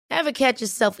Ever catch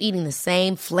yourself eating the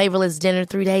same flavorless dinner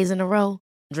 3 days in a row?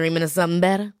 Dreaming of something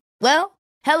better? Well,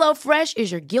 HelloFresh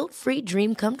is your guilt-free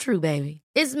dream come true, baby.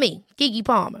 It's me, Keke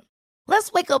Palmer.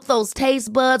 Let's wake up those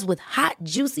taste buds with hot,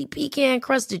 juicy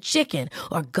pecan-crusted chicken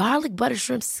or garlic butter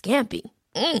shrimp scampi.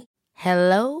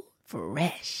 Hello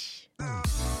Fresh.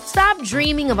 Stop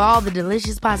dreaming of all the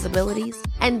delicious possibilities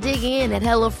and dig in at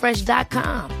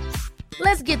HelloFresh.com.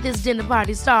 Let's get this dinner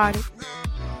party started.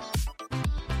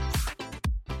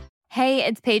 Hey,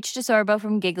 it's Paige DeSorbo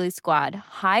from Giggly Squad.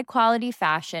 High quality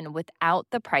fashion without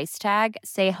the price tag.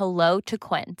 Say hello to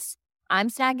Quince. I'm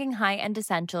snagging high-end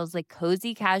essentials like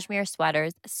cozy cashmere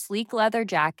sweaters, sleek leather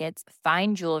jackets,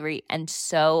 fine jewelry, and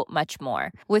so much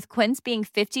more. With Quince being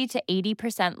 50 to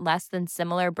 80% less than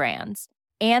similar brands.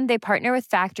 And they partner with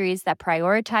factories that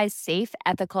prioritize safe,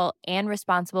 ethical, and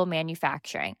responsible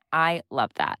manufacturing. I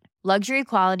love that. Luxury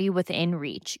quality within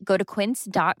reach. Go to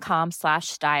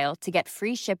quince.com/style to get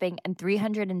free shipping and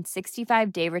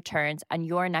 365-day returns on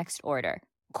your next order.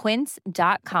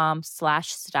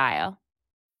 Quince.com/style.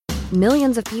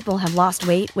 Millions of people have lost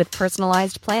weight with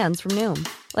personalized plans from Noom.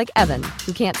 Like Evan,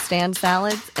 who can't stand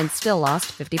salads and still lost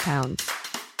 50 pounds.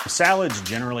 Salads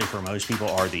generally for most people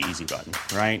are the easy button,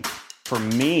 right? For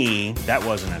me, that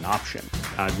wasn't an option.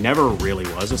 I never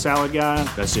really was a salad guy.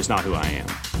 That's just not who I am.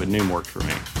 But Noom worked for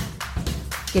me.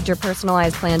 Get your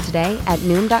personalized plan today at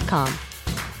Noom.com.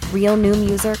 Real Noom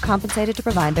user compensated to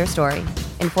provide their story.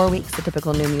 In 4 weeks, the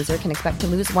typical Noom user can expect to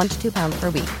lose 1 to 2 pounds per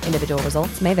week. Individual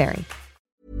results may vary.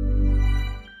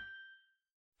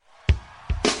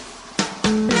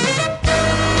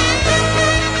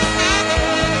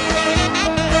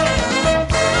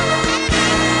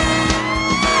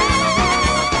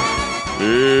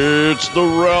 It's the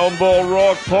Roundball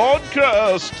Rock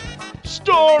Podcast,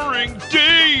 starring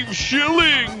Dave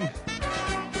Schilling,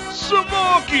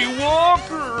 Samaki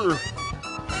Walker,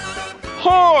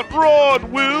 Hot Rod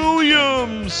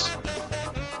Williams,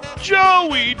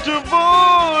 Joey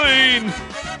Devine,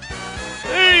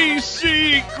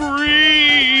 AC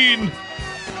Green,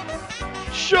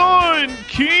 Sean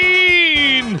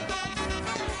Keane,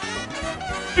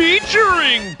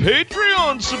 featuring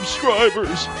Patreon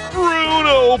subscribers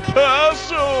Bruno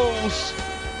Passos,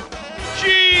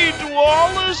 Gene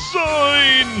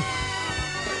Wallisine,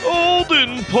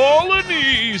 Olden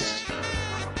Polanese,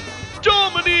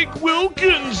 Dominique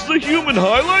Wilkins, the Human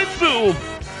Highlight Film,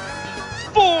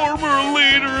 former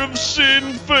leader of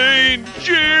Sinn Féin,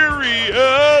 Jerry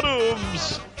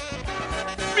Adams,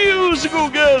 musical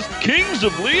guest Kings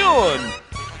of Leon,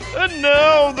 and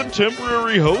now the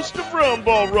temporary host of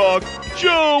Roundball Rock,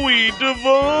 Joey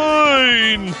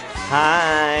Devine.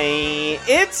 Hi,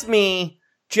 it's me,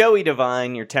 Joey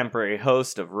Devine, your temporary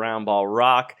host of Roundball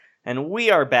Rock, and we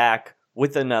are back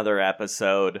with another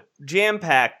episode.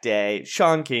 Jam-packed day.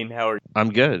 Sean Keane, how are you?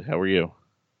 I'm good. How are you?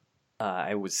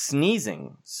 I was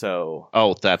sneezing, so...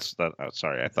 Oh, that's that. Oh,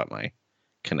 sorry, I thought my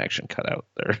connection cut out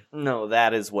there. No,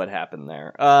 that is what happened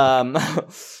there.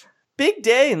 Big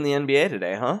day in the NBA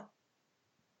today, huh?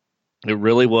 It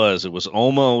really was. It was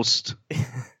almost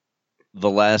the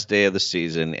last day of the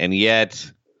season, and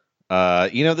yet,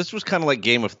 this was kind of like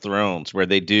Game of Thrones, where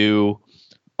they do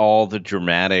all the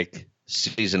dramatic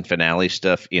season finale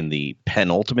stuff in the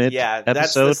penultimate episode.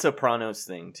 That's the Sopranos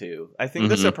thing, too. I think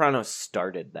the Sopranos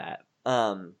started that.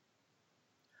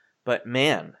 But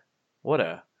man, what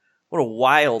a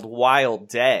wild, wild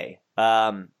day.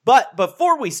 But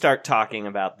before we start talking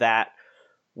about that,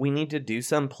 we need to do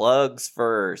some plugs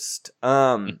first.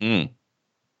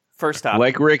 First off,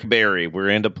 like Rick Barry, we're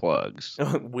into plugs.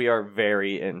 We are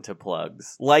very into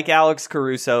plugs. Like Alex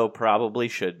Caruso probably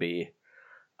should be.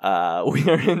 We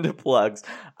are into plugs.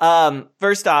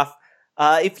 First off,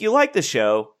 if you like the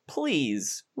show,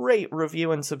 please rate,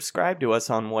 review, and subscribe to us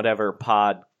on whatever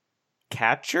pod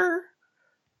catcher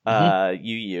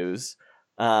you use.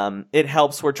 It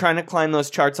helps. We're trying to climb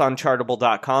those charts on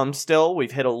Chartable.com still.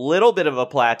 We've hit a little bit of a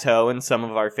plateau in some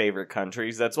of our favorite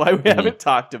countries. That's why we haven't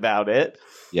talked about it.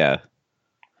 Yeah.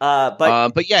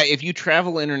 But yeah, if you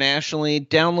travel internationally,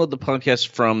 download the podcast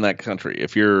from that country.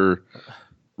 If you're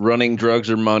running drugs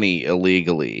or money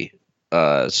illegally,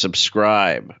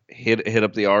 subscribe. Hit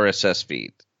up the RSS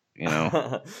feed,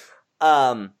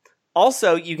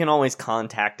 Also, you can always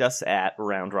contact us at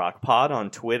RoundRockPod on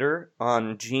Twitter,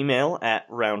 on Gmail at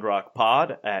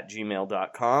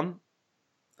RoundRockPod@gmail.com.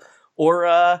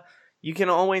 Or you can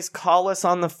always call us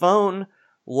on the phone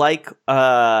like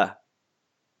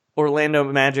Orlando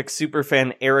Magic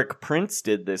superfan Eric Prince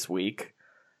did this week.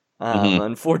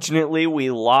 Unfortunately,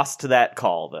 we lost that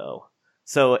call, though.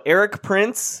 So, Eric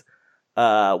Prince,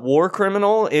 war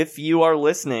criminal, if you are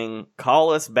listening,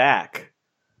 call us back.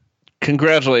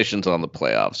 Congratulations on the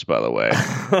playoffs, by the way.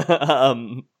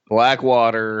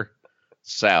 Blackwater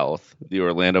South, the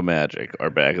Orlando Magic, are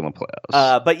back in the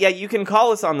playoffs. But yeah, you can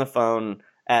call us on the phone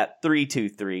at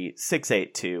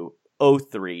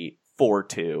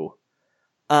 323-682-0342.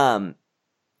 And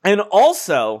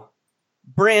also,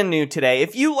 brand new today,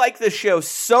 if you like the show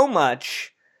so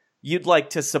much, you'd like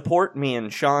to support me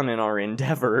and Sean in our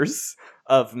endeavors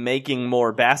of making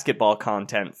more basketball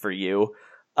content for you,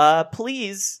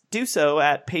 please do so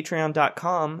at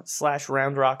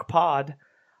patreon.com/roundrockpod.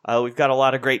 We've got a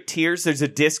lot of great tiers. There's a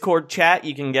Discord chat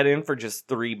you can get in for just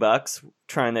 $3.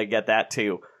 Trying to get that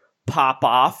to pop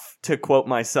off, to quote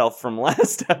myself from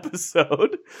last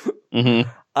episode. Mm-hmm.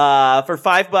 For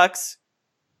 $5,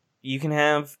 you can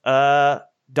have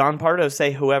Don Pardo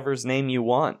say whoever's name you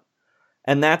want.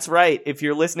 And that's right. If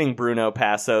you're listening, Bruno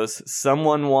Passos,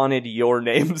 someone wanted your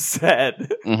name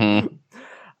said. Mm-hmm.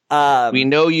 We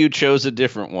know you chose a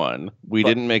different one. We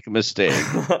didn't make a mistake.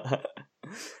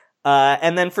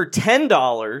 And then for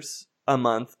 $10 a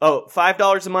month,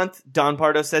 $5 a month, Don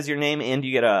Pardo says your name, and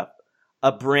you get a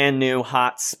brand new,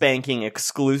 hot, spanking,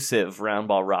 exclusive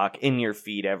Roundball Rock in your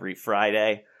feed every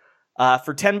Friday.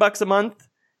 For $10 a month,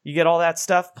 you get all that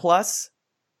stuff, plus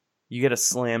you get a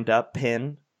slammed up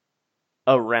pin,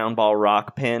 a Roundball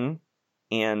Rock pin,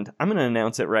 and I'm going to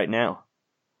announce it right now.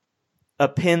 A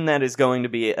pin that is going to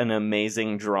be an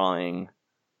amazing drawing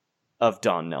of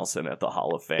Don Nelson at the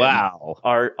Hall of Fame. Wow.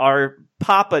 Our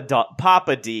Papa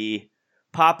D,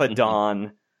 Papa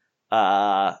Don,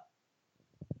 our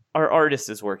artist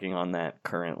is working on that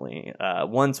currently.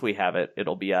 Once we have it,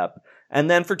 it'll be up. And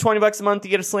then for $20 a month,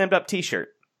 you get a slammed up t-shirt.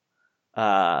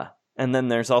 And then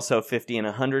there's also $50 and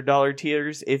 $100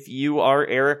 tiers. If you are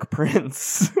Eric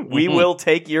Prince, we will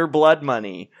take your blood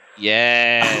money.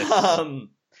 Yes.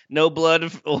 No blood.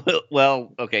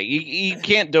 Well, okay. You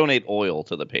can't donate oil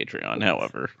to the Patreon,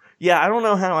 however. Yeah, I don't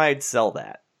know how I'd sell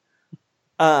that.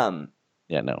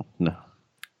 Yeah, no.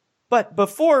 But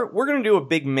we're going to do a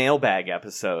big mailbag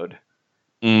episode.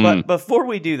 Mm. But before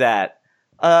we do that,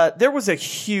 there was a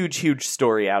huge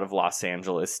story out of Los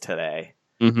Angeles today.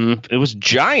 Mm-hmm. It was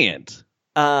giant.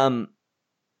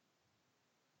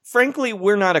 Frankly,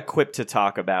 we're not equipped to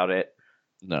talk about it.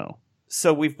 No.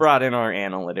 So we've brought in our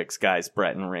analytics guys,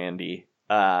 Brett and Randy.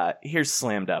 Here's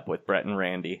Slammed Up with Brett and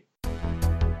Randy.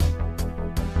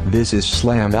 This is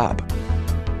Slammed Up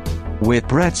with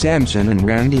Brett Sampson and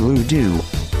Randy Ledoux.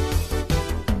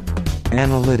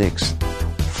 Analytics,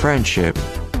 friendship,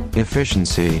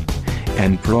 efficiency,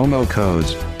 and promo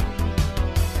codes.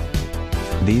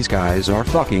 These guys are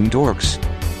fucking dorks.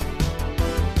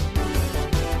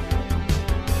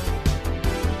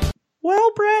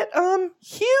 Well, Brett,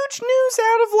 huge news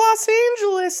out of Los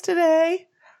Angeles today.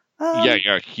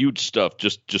 Yeah, huge stuff.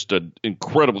 Just an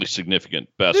incredibly significant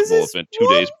basketball event 2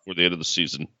 days before the end of the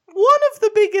season. One of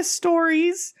the biggest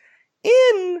stories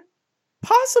in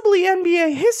possibly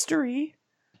NBA history.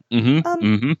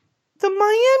 Mm-hmm. The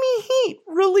Miami Heat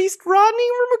released Rodney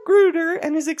McGruder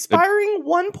and his expiring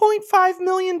 $1.5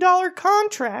 million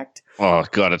contract. Oh,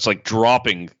 God, it's like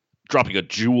dropping a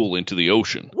jewel into the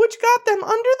ocean. Which got them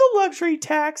under the luxury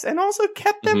tax and also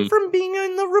kept them from being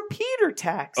in the repeater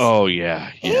tax. Oh, yeah.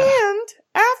 And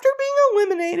after being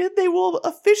eliminated, they will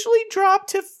officially drop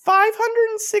to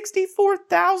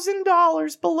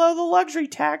 $564,000 below the luxury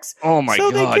tax. Oh, my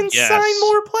God, so they can sign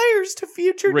more players to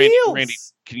future deals. Randy,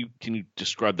 can you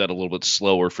describe that a little bit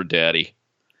slower for Daddy?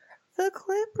 The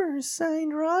Clippers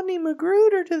signed Rodney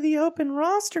McGruder to the open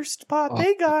roster spot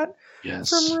they got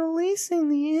from releasing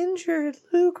the injured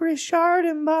Luc Richard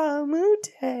and Mbah-a-Moute.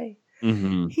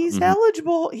 Mm-hmm. He's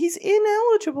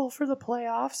ineligible for the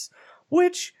playoffs,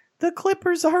 which the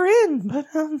Clippers are in, but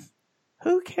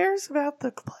who cares about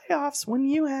the playoffs when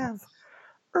you have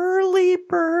early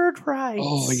bird rights?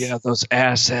 Oh, yeah, those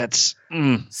assets.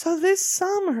 So this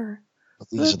summer...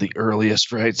 These are the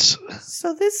earliest rights.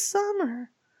 So this summer...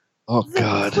 Oh,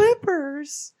 God. The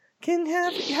Clippers can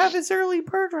have his early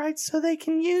bird rights so they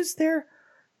can use their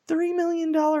 $3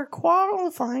 million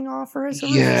qualifying offer as a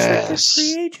restricted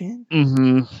free agent.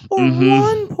 Mm-hmm. Or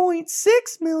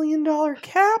 $1.6 million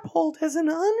cap hold as an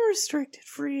unrestricted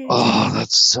free agent. Oh,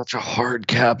 that's such a hard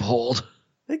cap hold.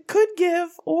 They could give,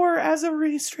 or as a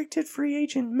restricted free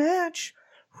agent match,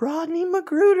 Rodney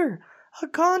McGruder a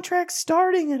contract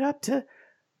starting at up to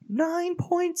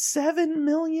 $9.7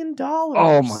 million.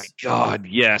 Oh my God,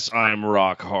 yes, I'm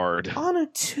rock hard. On a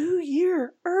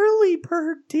 2-year early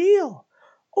bird deal.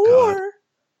 Or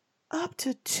up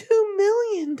to $2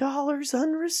 million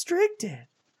unrestricted.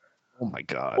 Oh my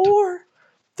God. Or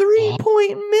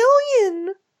 $3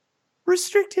 million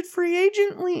restricted free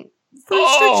agent for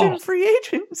restriction free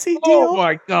agency deal. Oh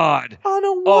my God. On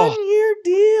a 1-year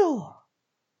deal.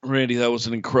 Randy, that was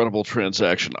an incredible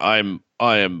transaction. I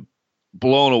am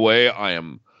blown away. I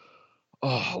am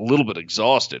a little bit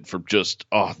exhausted from just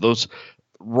those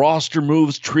roster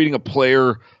moves, treating a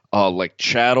player like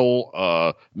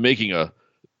chattel, making a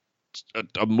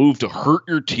move to hurt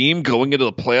your team, going into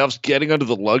the playoffs, getting under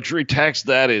the luxury tax.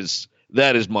 That is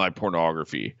my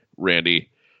pornography, Randy.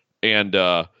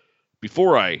 And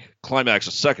before I climax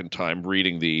a second time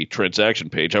reading the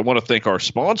transaction page, I want to thank our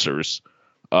sponsors.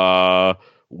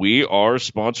 We are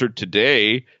sponsored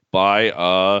today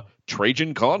by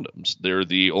Trajan Condoms. They're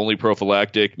the only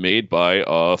prophylactic made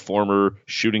by former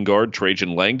shooting guard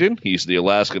Trajan Langdon. He's the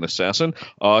Alaskan assassin.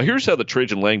 Here's how the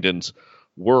Trajan Langdons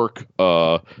work.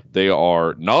 They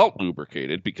are not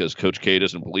lubricated because Coach K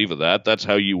doesn't believe in that. That's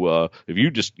how you if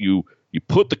you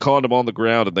put the condom on the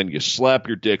ground and then you slap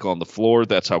your dick on the floor.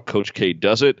 That's how Coach K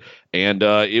does it, and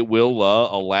it will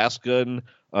Alaskan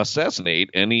assassinate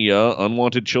any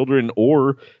unwanted children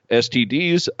or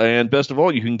STDs. And best of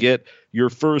all, you can get your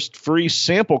first free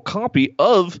sample copy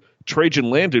of Trajan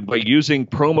Langdon by using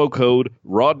promo code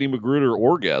Rodney Magruder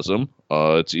Orgasm.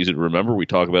 It's easy to remember. We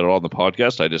talk about it on the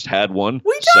podcast. I just had one.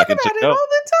 We talk about it all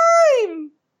the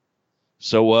time.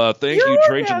 So thank you,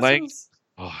 Trajan Langdon.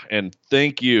 And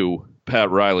thank you, Pat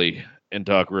Riley and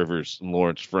Doc Rivers and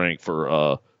Lawrence Frank,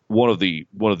 for one of the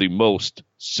most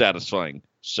satisfying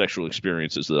sexual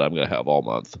experiences that I'm going to have all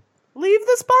month. Leave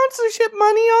the sponsorship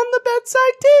money on the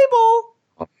bedside table.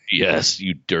 Yes,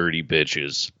 you dirty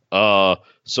bitches.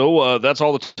 So that's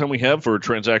all the time we have for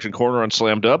Transaction Corner on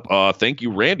Slammed Up. Thank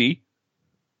you, Randy.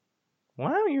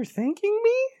 Wow, you're thanking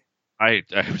me? I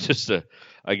just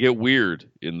I get weird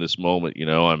in this moment. You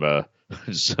know, I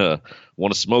just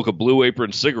want to smoke a Blue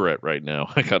Apron cigarette right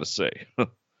now. I gotta say,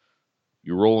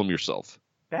 you roll them yourself.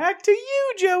 Back to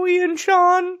you, Joey and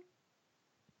Sean.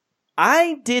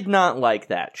 I did not like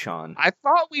that, Sean. I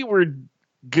thought we were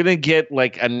gonna get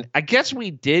I guess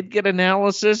we did get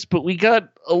analysis, but we got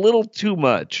a little too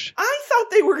much. I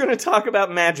thought they were gonna talk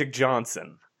about Magic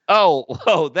Johnson.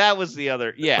 Oh, that was the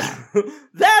other. Yeah.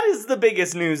 That is the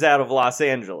biggest news out of Los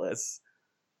Angeles.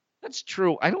 That's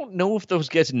true. I don't know if those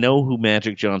guys know who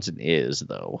Magic Johnson is,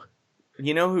 though.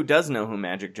 You know who does know who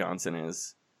Magic Johnson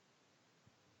is?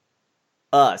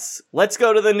 Us. Let's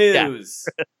go to the news.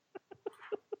 Yeah.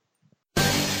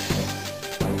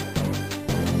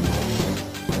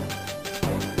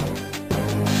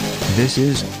 This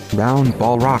is Round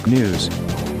Ball Rock News.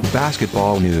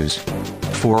 Basketball news.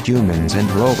 For humans and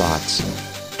robots.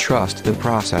 Trust the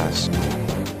process.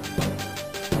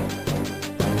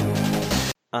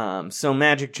 So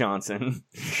Magic Johnson,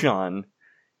 Sean,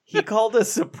 he called a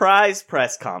surprise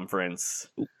press conference.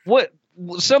 What?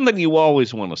 Something you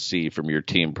always want to see from your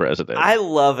team president. I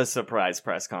love a surprise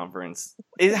press conference.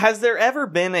 Has there ever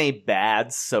been a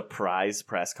bad surprise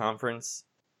press conference?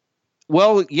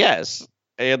 Well, yes.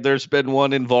 And there's been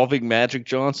one involving Magic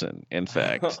Johnson, in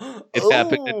fact. It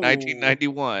happened in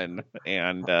 1991.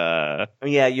 And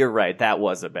yeah, you're right. That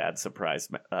was a bad surprise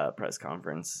press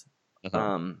conference.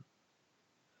 Uh-huh.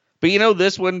 But you know,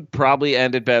 this one probably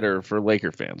ended better for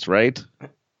Laker fans, right?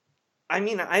 I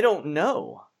mean, I don't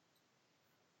know.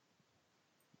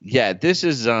 Yeah, this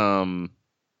is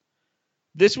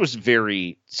this was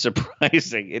very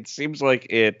surprising. It seems like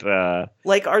it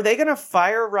like, are they gonna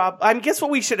fire Rob? I guess what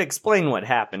we should explain what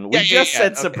happened. We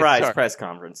said surprise press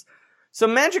conference. So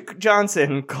Magic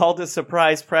Johnson called a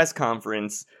surprise press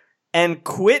conference and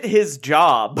quit his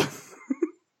job.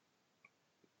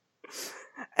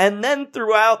 And then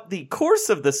throughout the course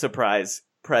of the surprise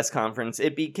press conference,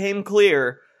 it became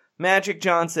clear Magic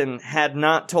Johnson had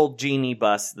not told Jeannie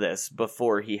Buss this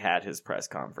before he had his press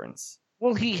conference.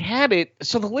 Well, he had it.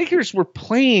 So the Lakers were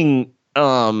playing.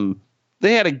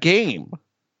 They had a game.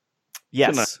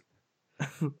 Yes.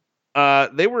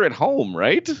 They were at home,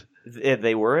 right?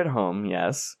 They were at home,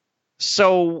 yes.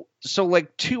 So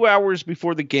like 2 hours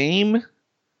before the game,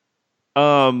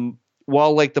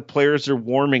 while like the players are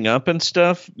warming up and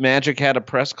stuff, Magic had a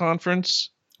press conference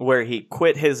where he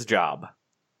quit his job.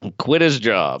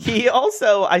 He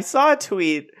also, I saw a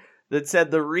tweet that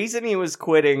said the reason he was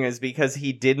quitting is because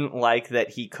he didn't like that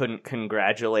he couldn't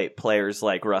congratulate players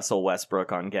like Russell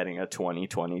Westbrook on getting a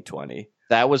 20-20-20.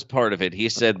 That was part of it. He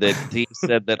said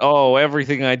that oh,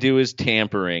 everything I do is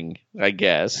tampering, I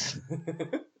guess.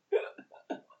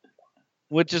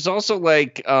 Which is also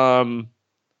like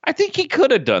I think he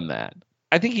could have done that.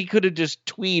 I think he could have just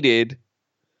tweeted.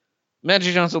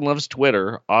 Magic Johnson loves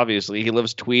Twitter, obviously. He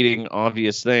loves tweeting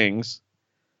obvious things.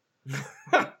 He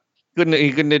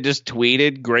couldn't have just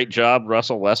tweeted, "Great job,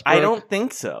 Russell Westbrook"? I don't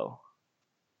think so.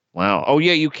 Wow. Oh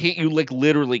yeah, you can't. You like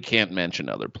literally can't mention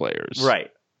other players.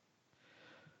 Right.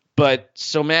 But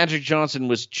so Magic Johnson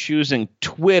was choosing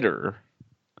Twitter,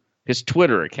 his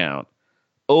Twitter account,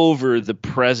 over the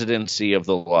presidency of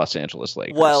the Los Angeles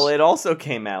Lakers. Well, it also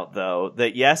came out, though,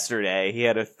 that yesterday he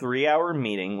had a 3-hour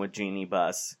meeting with Jeannie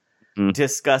Buss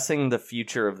discussing the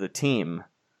future of the team.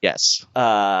 Yes.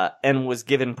 And was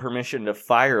given permission to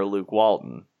fire Luke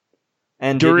Walton.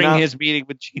 And during his meeting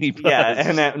with Jeannie Buss. Yeah,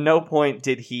 and at no point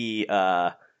did he,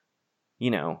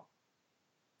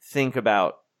 think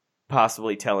about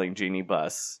possibly telling Jeannie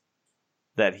Buss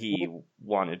that he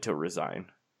wanted to resign.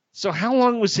 So how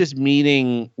long was his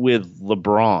meeting with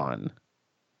LeBron?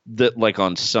 That like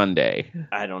on Sunday?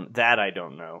 I don't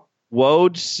know.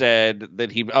 Woj said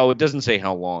that it doesn't say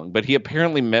how long, but he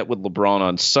apparently met with LeBron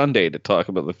on Sunday to talk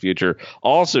about the future.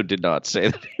 Also did not say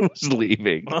that he was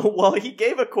leaving. Well, he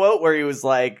gave a quote where he was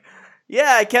like,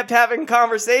 yeah, I kept having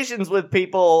conversations with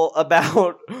people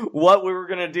about what we were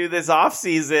going to do this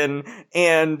offseason,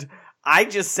 and I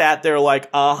just sat there like,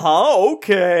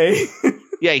 okay.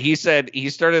 Yeah, he said, he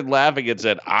started laughing and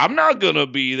said, I'm not going to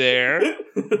be there.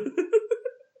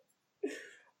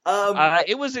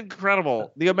 It was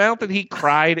incredible. The amount that he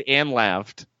cried and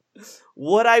laughed.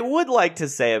 What I would like to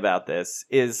say about this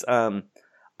is I'm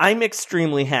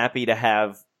extremely happy to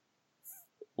have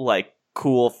like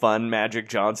cool, fun Magic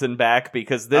Johnson back,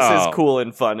 because this is cool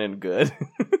and fun and good.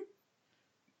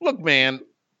 Look, man,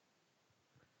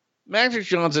 Magic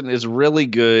Johnson is really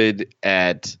good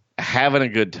at having a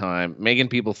good time, making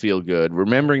people feel good,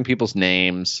 remembering people's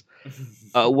names.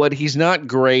 What he's not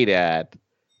great at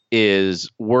is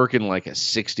working like a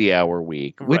 60-hour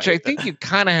week, which I think you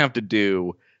kind of have to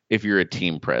do if you're a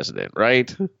team president,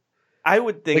 right? I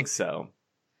would think so.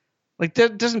 Like,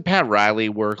 doesn't Pat Riley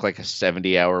work like a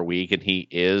 70-hour week, and he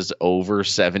is over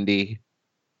 70?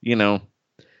 You know?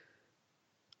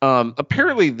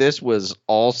 Apparently this was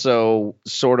also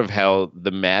sort of how the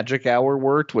Magic Hour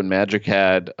worked when Magic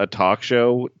had a talk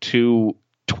show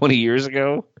 20 years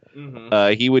ago.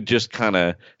 Mm-hmm. He would just kind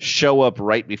of show up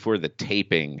right before the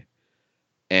taping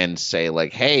and say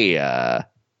like, hey,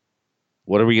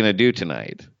 what are we going to do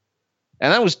tonight?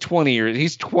 And that was 20 years.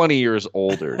 He's 20 years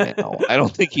older now. I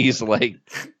don't think he's like,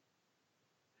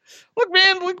 look,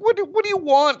 man, like, what do you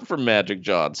want from Magic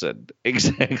Johnson?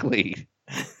 Exactly.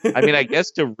 I mean, I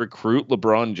guess to recruit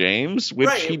LeBron James,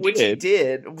 which he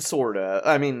did, sort of.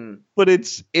 I mean, but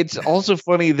it's also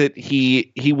funny that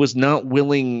he was not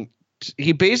willing.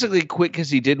 He basically quit because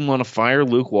he didn't want to fire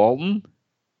Luke Walton.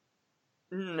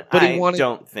 But I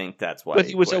don't think that's why. But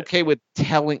he was quit. Okay with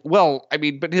telling. Well, I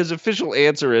mean, but his official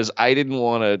answer is, I didn't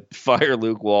want to fire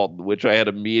Luke Walton, which I had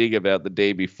a meeting about the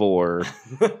day before.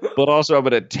 But also, I'm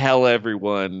going to tell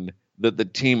everyone that the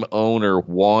team owner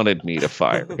wanted me to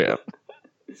fire him.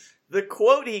 The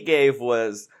quote he gave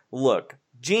was, look,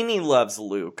 Jeannie loves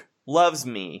Luke, loves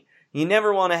me. You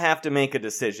never want to have to make a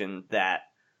decision that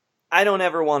I don't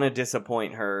ever want to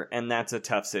disappoint her, and that's a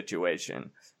tough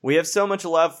situation. We have so much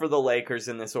love for the Lakers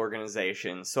in this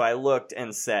organization, so I looked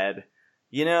and said,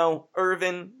 you know,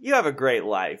 Irvin, you have a great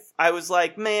life. I was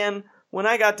like, man, when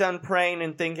I got done praying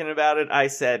and thinking about it, I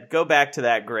said, go back to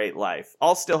that great life.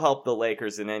 I'll still help the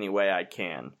Lakers in any way I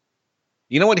can.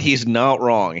 You know what? He's not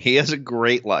wrong. He has a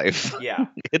great life. Yeah.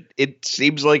 It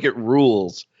seems like it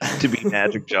rules to be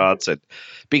Magic Johnson,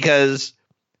 because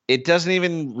it doesn't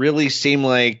even really seem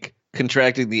like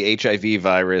contracting the HIV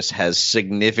virus has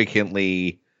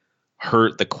significantly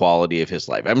hurt the quality of his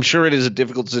life. I'm sure it is a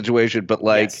difficult situation, but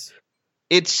like, yes.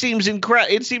 It seems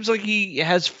incredible. It seems like he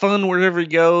has fun wherever he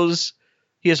goes.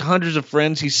 He has hundreds of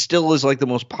friends. He still is like the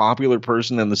most popular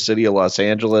person in the city of Los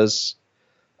Angeles.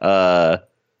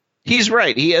 He's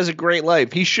right. He has a great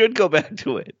life. He should go back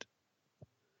to it.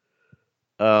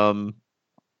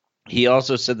 He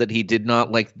also said that he did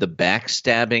not like the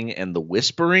backstabbing and the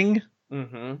whispering.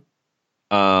 Mm-hmm.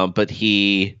 But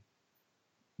he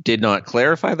did not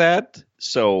clarify that.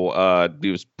 So he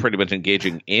was pretty much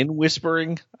engaging in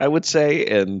whispering, I would say,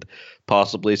 and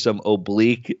possibly some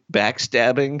oblique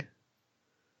backstabbing.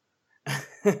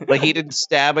 Like, he didn't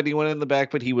stab anyone in the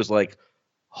back, but he was like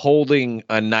holding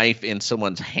a knife in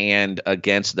someone's hand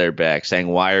against their back, saying,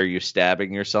 why are you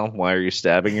stabbing yourself? Why are you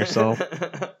stabbing yourself?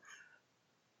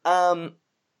 I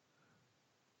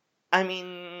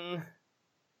mean,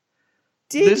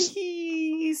 did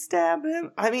he stab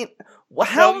him? I mean,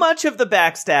 how much of the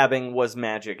backstabbing was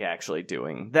Magic actually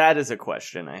doing? That is a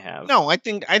question I have. No, I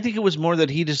think it was more that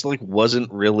he just like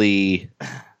wasn't really.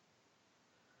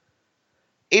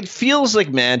 It feels like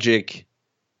Magic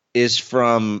is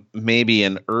from maybe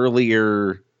an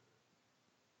earlier,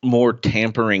 more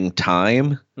tampering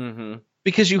time. Mm-hmm.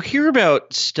 Because you hear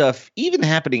about stuff even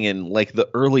happening in like the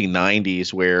early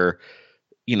 90s where,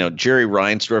 Jerry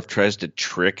Reinsdorf tries to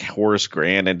trick Horace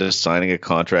Grant into signing a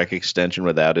contract extension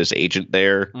without his agent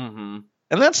there. Mm-hmm.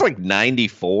 And that's like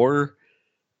 94.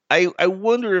 I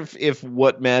wonder if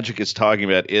what Magic is talking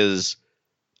about is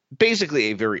basically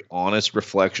a very honest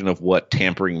reflection of what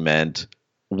tampering meant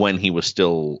when he was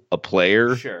still a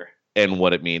player. Sure. And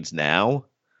what it means now.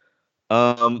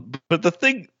 But the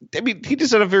thing, he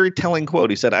just had a very telling quote.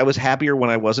 He said, "I was happier when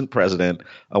I wasn't president.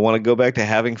 I want to go back to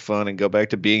having fun and go back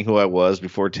to being who I was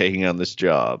before taking on this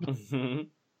job." Mm-hmm.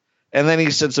 And then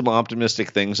he said some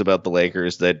optimistic things about the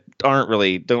Lakers that don't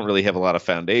really have a lot of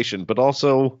foundation, but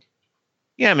also,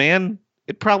 yeah, man,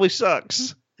 it probably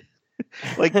sucks.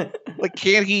 like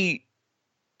can't he?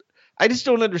 I just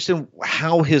don't understand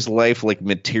how his life like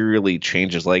materially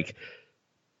changes. Like,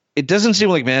 it doesn't seem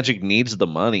like Magic needs the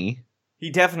money. He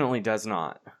definitely does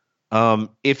not.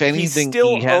 If anything, he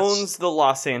still owns the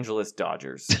Los Angeles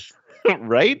Dodgers.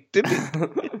 Right? Didn't he?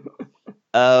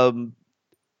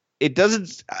 It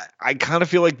doesn't. I kind of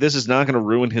feel like this is not going to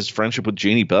ruin his friendship with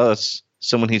Jeannie Buss,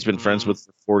 someone he's been friends with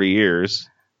for 40 years.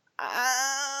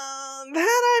 That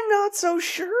I'm not so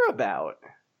sure about.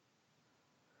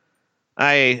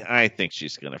 I think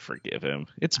she's going to forgive him.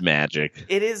 It's Magic.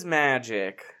 It is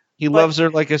Magic. He loves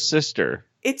her like a sister.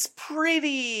 It's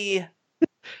pretty.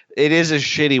 It is a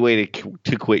shitty way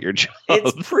to quit your job.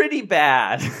 It's pretty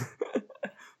bad.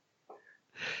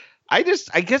 I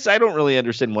guess I don't really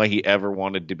understand why he ever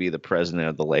wanted to be the president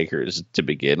of the Lakers to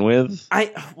begin with.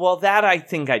 That I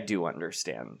think I do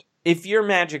understand. If you're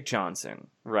Magic Johnson,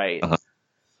 right,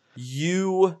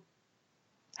 you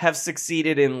have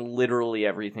succeeded in literally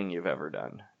everything you've ever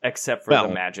done, except for the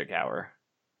Magic Hour.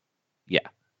 Yeah.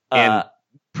 And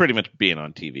pretty much being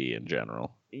on TV in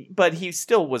general. But he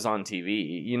still was on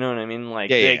TV, you know what I mean? Like,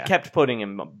 they kept putting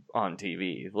him on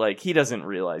TV. Like, he doesn't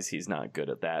realize he's not good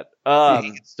at that.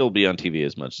 He can still be on TV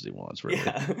as much as he wants, really.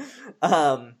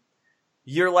 Yeah.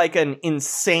 You're like an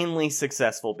insanely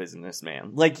successful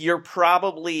businessman. Like, you're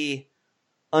probably,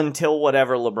 until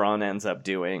whatever LeBron ends up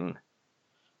doing,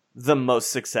 the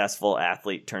most successful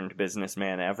athlete turned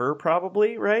businessman ever,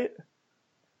 probably, right?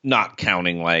 Not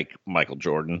counting, like, Michael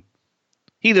Jordan.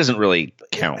 He doesn't really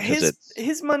count.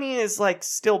 His money is like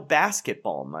still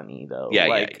basketball money, though. Yeah,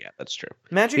 like, yeah, that's true.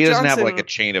 Magic he doesn't Johnson, have like a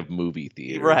chain of movie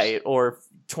theaters, right? Or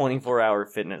 24-hour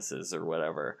fitnesses or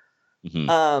whatever.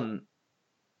 Mm-hmm.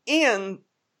 And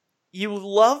you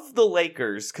love the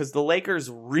Lakers because the Lakers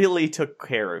really took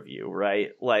care of you,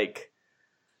 right? Like,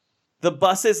 the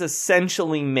buses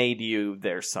essentially made you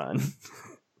their son.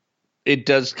 It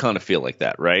does kind of feel like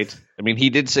that, right? I mean, he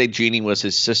did say Jeannie was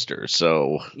his sister,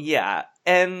 so... Yeah,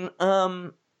 and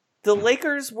the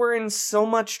Lakers were in so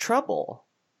much trouble.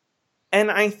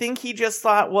 And I think he just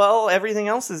thought, well, everything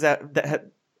else is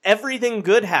everything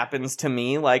good happens to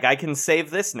me, like, I can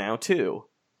save this now, too.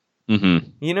 Mm-hmm.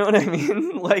 You know what I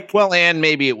mean? Like, well, and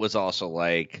maybe it was also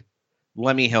like,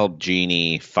 let me help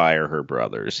Jeannie fire her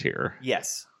brothers here.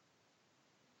 Yes.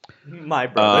 My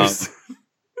brothers.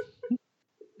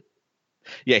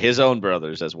 Yeah, his own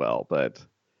brothers as well, but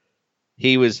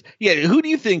he was. Yeah, who do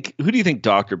you think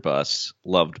Dr. Buss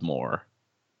loved more?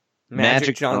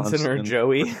 Magic Johnson or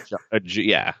Joey?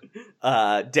 Yeah.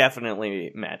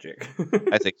 Definitely Magic.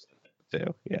 I think so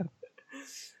too. Yeah.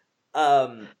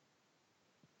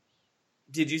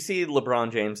 Did you see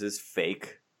LeBron James's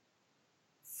fake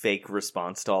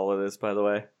response to all of this, by the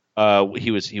way?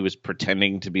 He was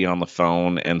pretending to be on the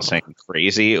phone and saying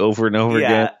crazy over and over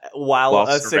again. While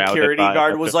a security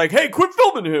guard was like, "Hey, quit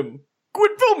filming him!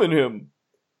 Quit filming him!"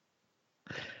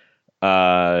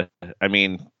 I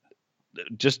mean,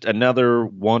 just another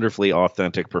wonderfully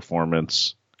authentic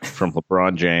performance from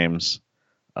LeBron James,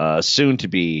 soon to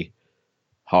be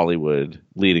Hollywood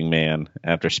leading man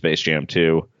after Space Jam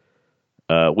 2.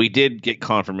 We did get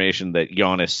confirmation that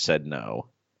Giannis said no.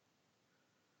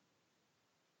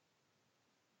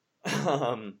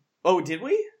 Oh, did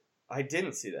we? I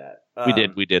didn't see that. We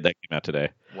did. That came out today.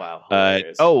 Wow.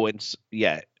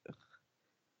 Yeah.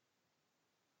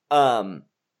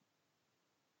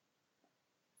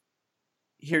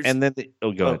 Here's and then go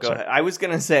ahead. Go ahead. I was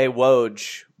gonna say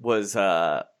Woj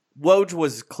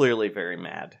was clearly very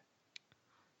mad.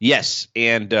 Yes,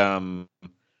 and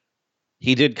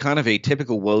he did kind of a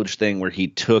typical Woj thing where he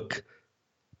took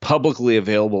publicly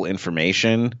available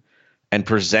information and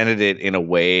presented it in a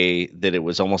way that it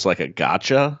was almost like a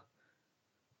gotcha,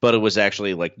 but it was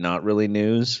actually like not really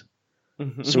news.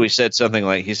 So he said something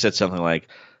like,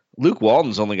 Luke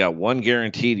Walton's only got one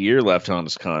guaranteed year left on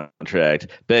his contract.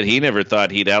 Bet he never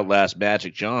thought he'd outlast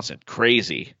Magic Johnson.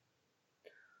 Crazy.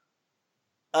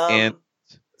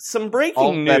 some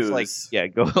breaking news. That's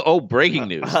like, go. Oh, breaking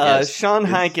news. Yes. Sean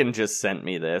Hyken just sent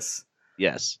me this.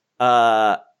 Yes.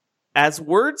 As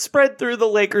word spread through the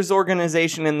Lakers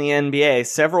organization in the NBA,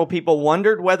 several people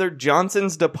wondered whether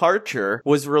Johnson's departure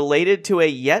was related to a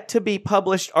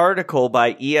yet-to-be-published article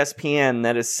by ESPN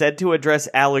that is said to address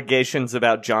allegations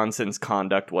about Johnson's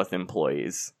conduct with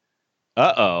employees.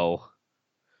 Uh-oh.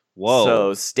 Whoa.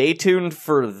 So stay tuned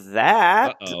for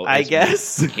that, I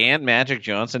guess. Can Magic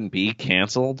Johnson be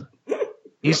canceled?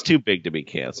 He's too big to be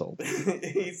canceled.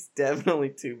 He's definitely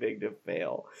too big to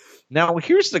fail. Now,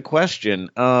 here's the question.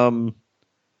 How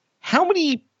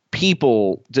many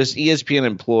people does ESPN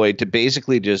employ to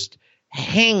basically just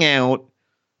hang out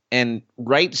and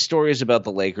write stories about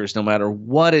the Lakers no matter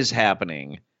what is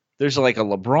happening? There's like a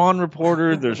LeBron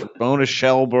reporter. There's Ramona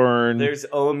Shelburne. There's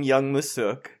Young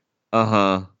Masuk.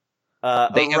 Uh-huh.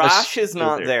 Arash is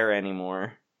not there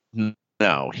anymore.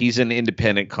 No, he's an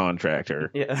independent contractor.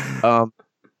 Yeah.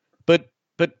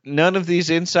 But none of these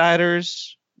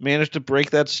insiders managed to break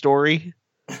that story.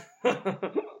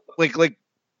 like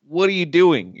what are you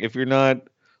doing if you're not?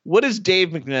 What is Dave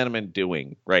McMenamin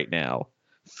doing right now?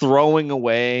 Throwing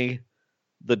away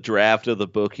the draft of the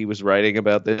book he was writing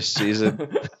about this season.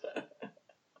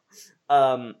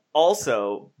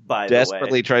 Also, by the way,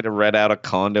 desperately tried to rent out a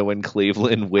condo in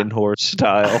Cleveland, Windhorse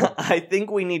style. I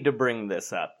think we need to bring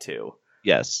this up too.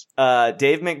 Yes.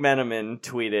 Dave McMenamin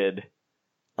tweeted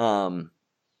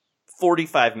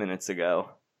 45 minutes ago.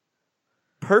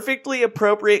 Perfectly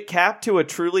appropriate cap to a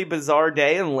truly bizarre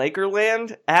day in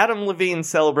Lakerland. Adam Levine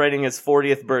celebrating his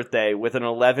 40th birthday with an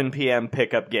 11 p.m.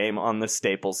 pickup game on the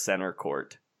Staples Center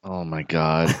court. Oh my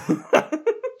God.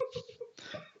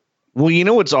 Well, you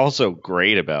know what's also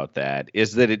great about that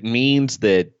is that it means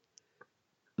that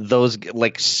those,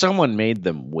 like, someone made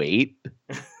them wait.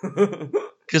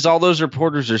 Because all those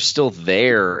reporters are still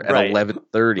there at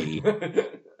 11:30.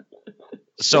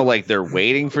 So, like, they're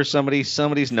waiting for somebody.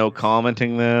 Somebody's no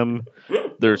commenting them.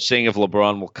 They're seeing if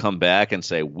LeBron will come back and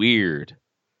say, weird.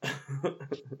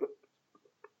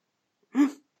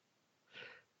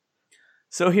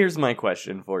 So here's my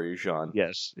question for you, Sean.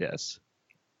 Yes.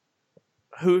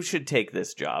 Who should take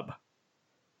this job?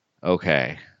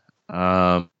 Okay.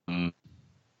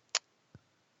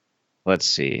 Let's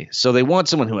see. So they want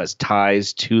someone who has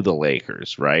ties to the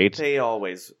Lakers, right? They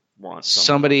always want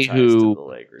somebody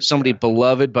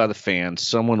beloved by the fans,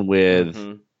 someone with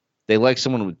they like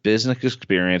someone with business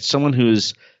experience, someone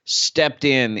who's stepped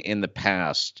in the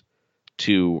past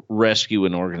to rescue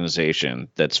an organization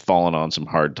that's fallen on some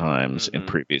hard times in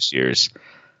previous years.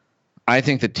 I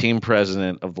think the team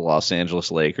president of the Los Angeles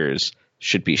Lakers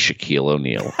should be Shaquille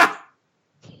O'Neal.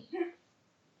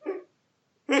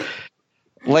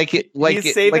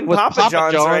 He's saving Papa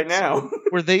John's right now.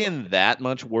 Were they in that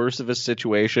much worse of a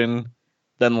situation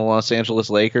than the Los Angeles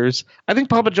Lakers? I think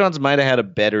Papa John's might have had a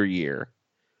better year.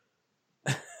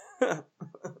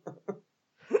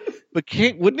 But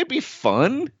wouldn't it be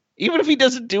fun? Even if he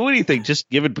doesn't do anything, just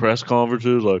giving press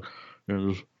conferences like, we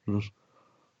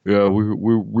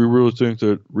really think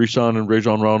that re-signing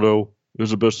Rajon Rondo is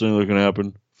the best thing that can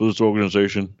happen for this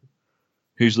organization.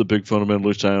 He's the big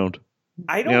fundamentally sound.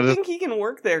 I don't think he can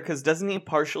work there because doesn't he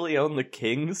partially own the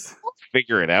Kings?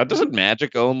 Figure it out. Doesn't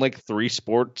Magic own like 3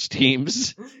 sports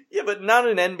teams? Yeah, but not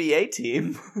an NBA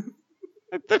team.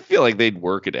 I feel like they'd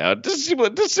work it out. It doesn't seem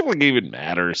like it even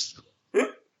matters.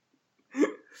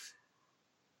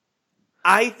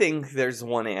 I think there's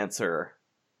one answer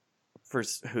for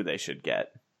who they should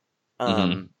get.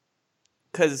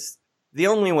 Because the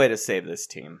only way to save this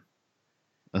team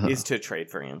is to trade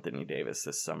for Anthony Davis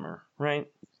this summer, right?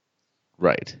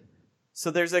 Right.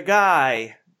 So there's a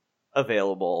guy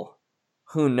available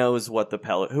who knows what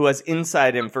who has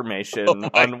inside information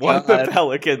on what the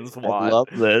Pelicans want. I love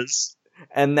this.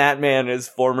 And that man is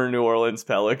former New Orleans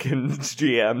Pelicans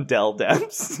GM Dell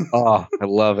Demps. Oh, I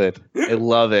love it. I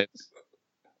love it.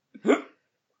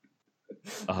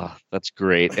 Oh, that's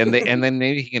great. And then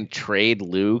maybe he can trade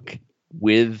Luke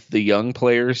with the young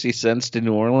players he sends to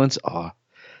New Orleans. Oh,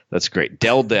 that's great.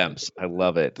 Dell Demps. I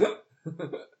love it.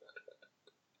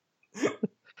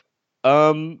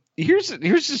 Here's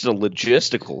just a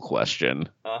logistical question.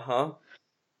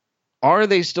 Are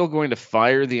they still going to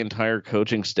fire the entire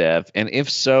coaching staff? And if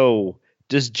so,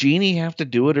 does Jeannie have to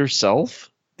do it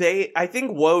herself? I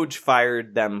think Woj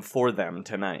fired them for them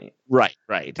tonight. Right.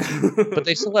 But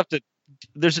they still have to.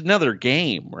 There's another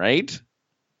game, right?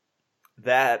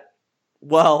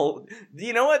 Well,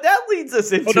 you know what? That leads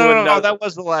us into No, that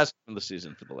was the last of the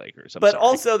season for the Lakers. But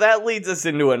also, that leads us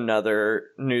into another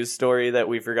news story that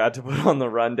we forgot to put on the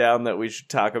rundown that we should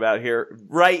talk about here.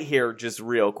 Right here, just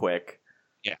real quick.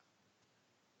 Yeah.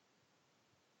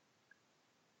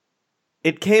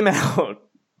 it came out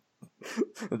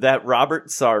that Robert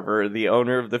Sarver, the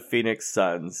owner of the Phoenix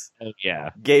Suns,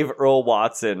 gave Earl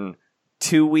Watson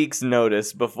 2 weeks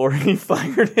notice before he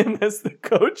fired him as the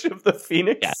coach of the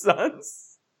Phoenix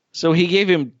Suns. So he gave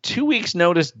him 2 weeks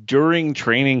notice during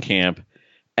training camp,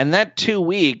 and that 2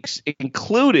 weeks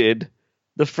included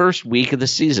the first week of the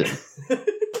season.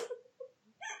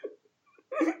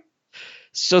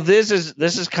 So this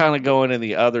is kind of going in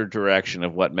the other direction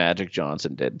of what Magic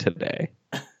Johnson did today,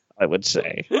 I would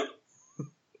say.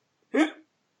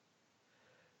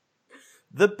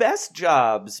 The best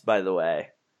jobs, by the way,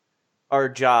 are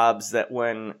jobs that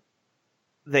when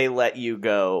they let you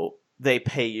go, they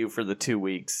pay you for the 2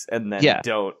 weeks and then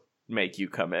don't make you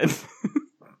come in.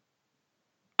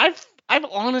 I've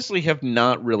honestly have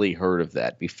not really heard of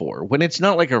that before. When it's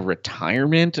not like a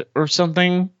retirement or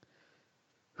something,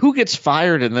 who gets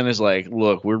fired and then is like,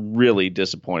 look, we're really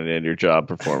disappointed in your job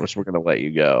performance. We're going to let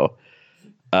you go.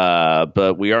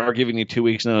 But we are giving you 2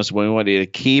 weeks notice. We want you to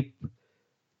keep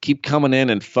coming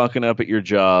in and fucking up at your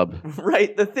job.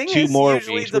 Right. The thing is, more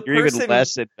usually weeks, you're even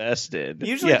less invested.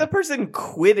 Usually the person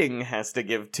quitting has to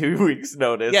give 2 weeks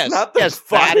notice. Yes, not the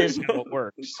that is how it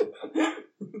works.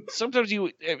 Sometimes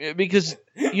because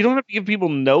you don't have to give people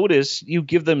notice, you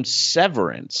give them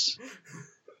severance.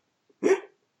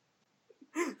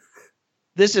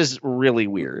 This is really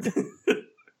weird.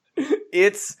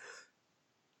 It's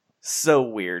so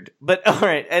weird. But all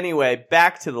right, anyway,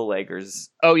 back to the Lakers.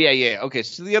 Oh yeah. Okay,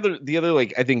 so the other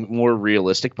like I think more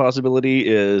realistic possibility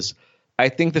is I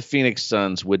think the Phoenix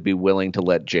Suns would be willing to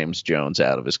let James Jones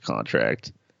out of his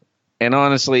contract. And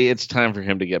honestly, it's time for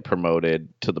him to get promoted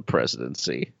to the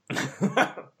presidency.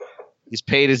 He's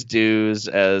paid his dues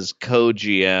as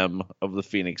co-GM of the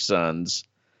Phoenix Suns.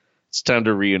 It's time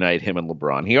to reunite him and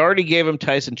LeBron. He already gave him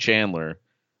Tyson Chandler.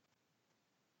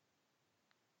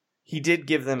 He did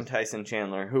give them Tyson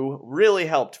Chandler, who really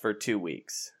helped for 2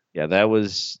 weeks. Yeah,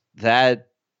 that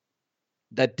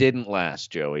didn't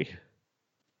last, Joey.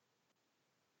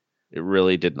 It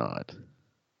really did not.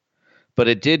 But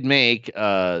it did make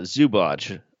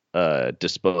Zubac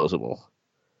disposable.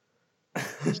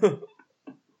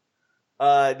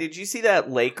 Did you see that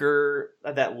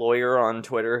that lawyer on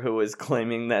Twitter who was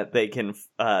claiming that they can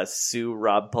sue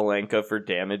Rob Pelinka for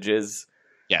damages?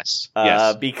 Yes.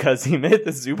 Because he made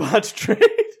the Zubac trade?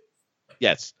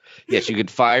 Yes, you could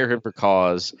fire him for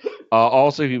cause.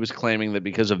 Also, he was claiming that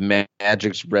because of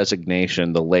Magic's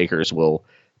resignation, the Lakers will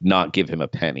not give him a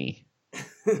penny.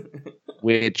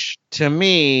 Which, to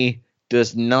me,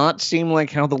 does not seem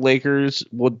like how the Lakers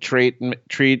would treat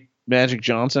Magic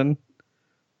Johnson.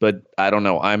 But I don't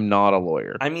know. I'm not a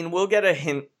lawyer. I mean, we'll get a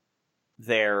hint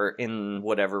there in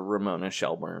whatever Ramona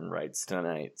Shelburne writes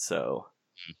tonight. So,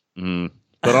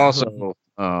 but also,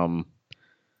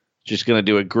 just going to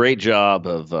do a great job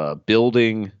of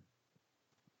building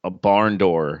a barn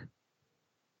door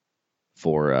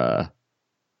for a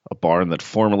barn that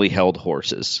formerly held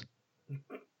horses,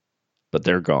 but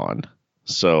they're gone.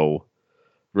 So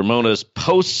Ramona's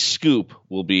post-scoop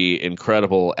will be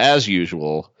incredible as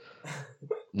usual.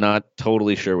 Not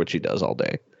totally sure what she does all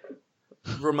day.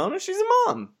 Ramona, she's a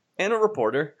mom and a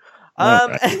reporter.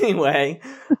 Okay. Anyway,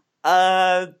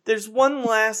 there's one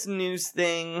last news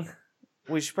thing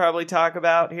we should probably talk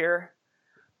about here.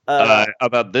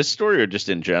 About this story or just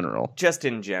in general? Just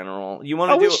in general. You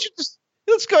want to do?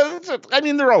 Let's go. I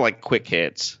mean, they're all like quick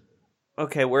hits.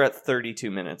 Okay, we're at 32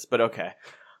 minutes, but okay.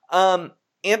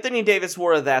 Anthony Davis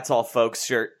wore a "That's All Folks"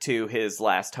 shirt to his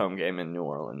last home game in New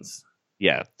Orleans.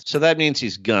 Yeah, so that means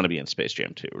he's gonna be in Space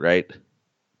Jam 2, right?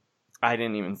 I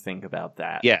didn't even think about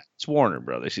that. Yeah, it's Warner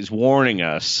Brothers. He's warning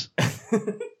us.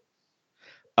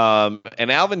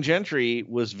 And Alvin Gentry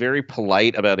was very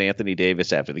polite about Anthony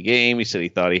Davis after the game. He said he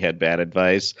thought he had bad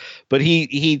advice, but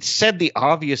he said the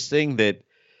obvious thing that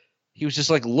he was just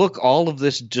like, look, all of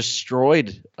this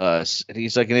destroyed us. And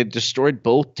he's like, and it destroyed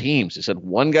both teams. He said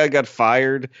one guy got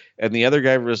fired and the other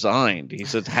guy resigned. He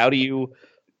said, how do you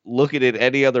look at it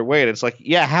any other way? And it's like,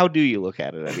 yeah, how do you look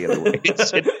at it any other way?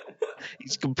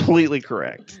 He's completely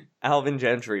correct. Alvin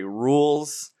Gentry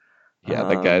rules. Yeah,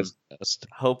 that guy's best.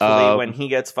 Hopefully when he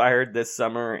gets fired this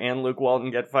summer and Luke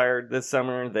Walton get fired this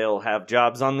summer, they'll have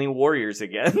jobs on the Warriors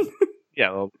again.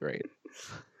 Yeah, well, great.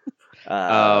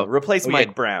 Replace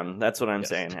Mike Brown. That's what I'm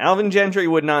saying. Alvin Gentry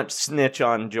would not snitch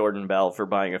on Jordan Bell for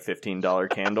buying a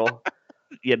 $15 candle.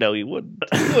 You know, he wouldn't.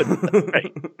 He wouldn't.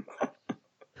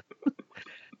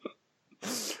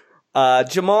 Right.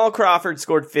 Jamal Crawford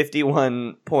scored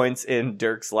 51 points in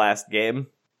Dirk's last game.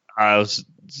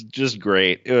 It's just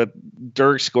great.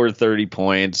 Dirk scored 30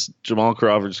 points. Jamal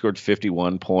Crawford scored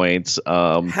 51 points.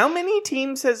 How many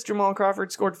teams has Jamal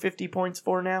Crawford scored 50 points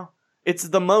for now? It's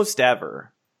the most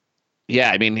ever.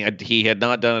 Yeah, I mean, he had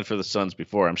not done it for the Suns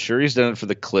before. I'm sure he's done it for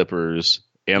the Clippers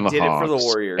and the Did Hawks it for the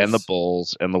Warriors and the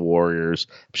Bulls and the Warriors.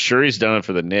 I'm sure he's done it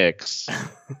for the Knicks.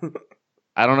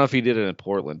 I don't know if he did it in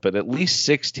Portland, but at least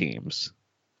 6 teams.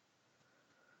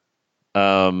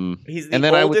 He's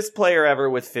the oldest player ever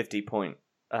with 50 point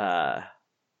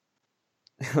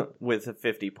with a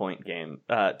 50-point game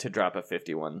to drop a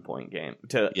 51-point game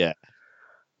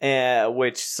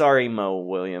which, sorry, Mo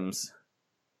Williams,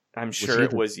 I'm sure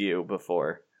it was you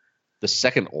before. The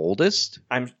second oldest?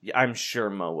 I'm sure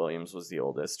Mo Williams was the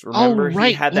oldest. Remember,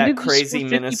 he had that crazy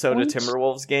Minnesota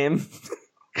Timberwolves game,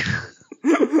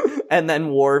 and then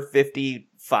wore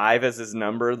 55 as his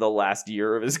number the last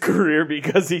year of his career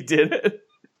because he did it.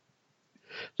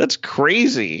 That's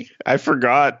crazy. I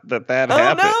forgot that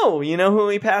happened. Oh, no. You know who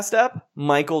he passed up?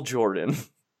 Michael Jordan.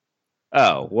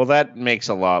 Oh, well, that makes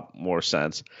a lot more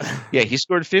sense. Yeah, he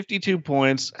scored 52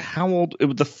 points. How old? It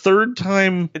was the third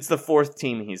time. It's the 4th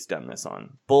team he's done this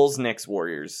on. Bulls, Knicks,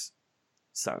 Warriors,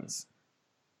 Suns.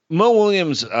 Mo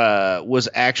Williams was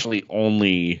actually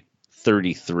only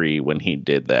 33 when he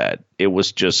did that. It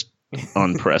was just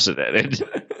unprecedented.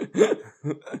 It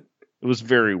was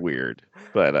very weird.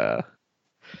 But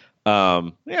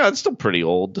yeah, it's still pretty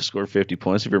old to score 50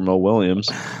 points if you're Mo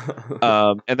Williams.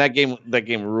 And that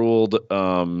game ruled.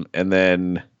 And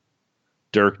then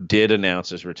Dirk did announce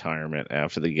his retirement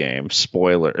after the game.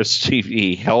 Spoilers.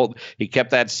 He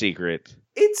kept that secret.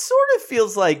 It sort of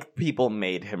feels like people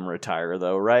made him retire,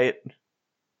 though, right?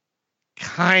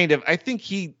 Kind of.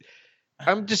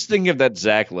 I'm just thinking of that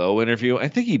Zach Lowe interview. I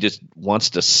think he just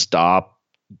wants to stop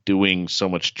doing so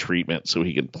much treatment so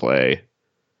he can play.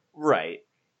 Right.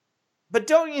 But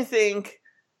don't you think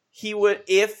he would,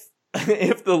 if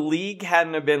the league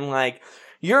hadn't have been like,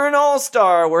 you're an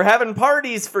all-star, we're having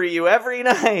parties for you every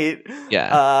night.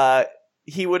 Yeah.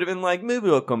 He would have been like, maybe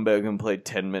I'll come back and play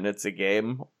 10 minutes a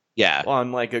game. Yeah.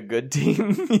 On like a good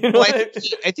team. You know well,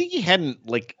 I think he hadn't,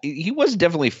 he was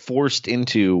definitely forced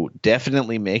into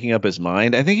definitely making up his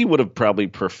mind. I think he would have probably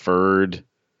preferred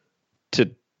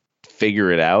to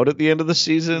figure it out at the end of the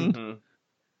season. Mm-hmm.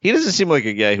 He doesn't seem like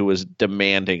a guy who was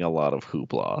demanding a lot of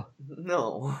hoopla.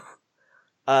 No.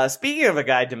 Speaking of a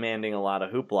guy demanding a lot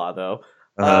of hoopla, though,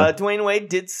 Dwayne Wade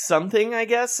did something, I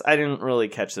guess. I didn't really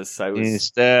catch this.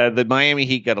 The Miami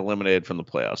Heat got eliminated from the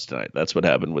playoffs tonight. That's what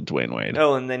happened with Dwayne Wade.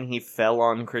 Oh, and then he fell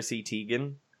on Chrissy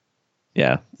Teigen?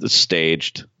 Yeah, it's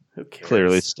staged. Who cares?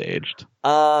 Clearly staged.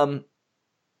 All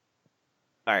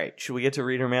right, should we get to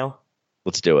reader mail?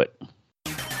 Let's do it.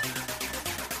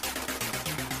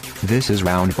 This is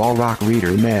Round Ball Rock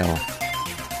Reader Mail.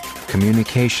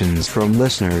 Communications from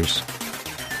listeners.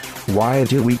 Why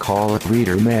do we call it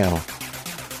Reader Mail?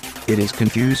 It is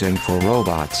confusing for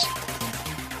robots.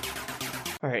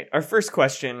 All right, our first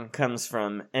question comes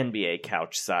from NBA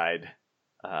Couchside.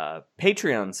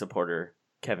 Patreon supporter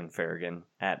Kevin Farragon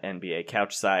at NBA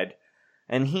Couchside.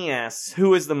 And he asks,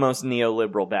 who is the most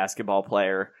neoliberal basketball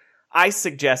player? I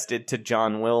suggested to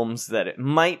John Wilms that it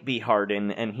might be Harden,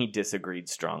 and he disagreed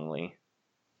strongly.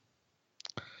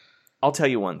 I'll tell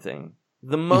you one thing.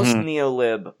 The most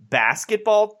neolib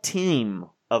basketball team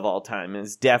of all time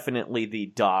is definitely the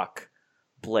Doc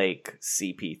Blake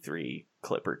CP3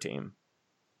 Clipper team.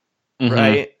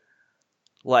 Right?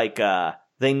 Like,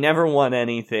 they never won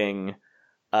anything.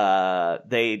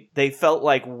 They felt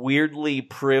like weirdly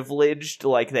privileged,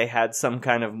 like they had some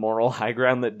kind of moral high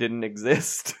ground that didn't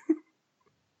exist.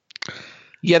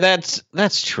 Yeah,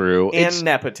 that's true. And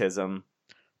nepotism.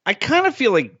 I kind of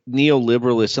feel like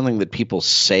neoliberal is something that people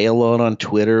say a lot on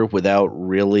Twitter without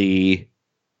really...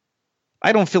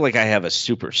 I don't feel like I have a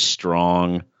super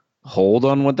strong hold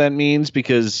on what that means,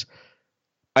 because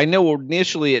I know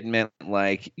initially it meant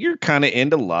like you're kind of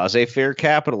into laissez-faire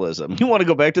capitalism. You want to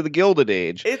go back to the Gilded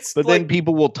Age. But then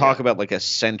people will talk about like a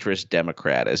centrist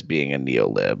Democrat as being a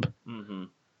neolib. Mm-hmm.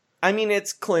 I mean,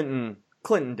 it's Clinton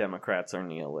Democrats are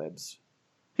neolibs.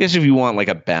 I guess if you want like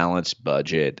a balanced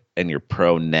budget and you're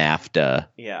pro NAFTA,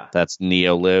 that's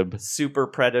neolib. Super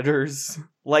predators.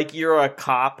 Like you're a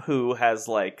cop who has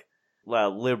like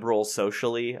liberal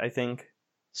socially, I think.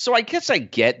 So I guess I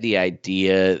get the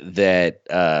idea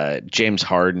that James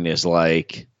Harden is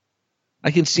like,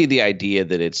 I can see the idea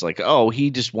that it's like, oh,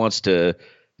 he just wants to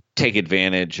take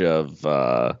advantage of,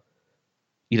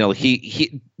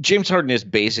 James Harden is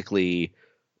basically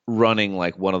running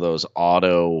like one of those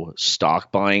auto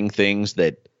stock buying things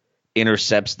that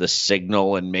intercepts the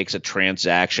signal and makes a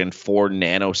transaction 4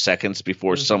 nanoseconds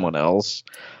before someone else.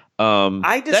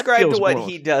 I that described feels what more-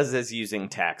 he does as using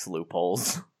tax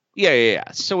loopholes.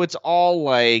 Yeah. So it's all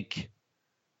like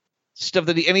stuff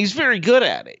that and he's very good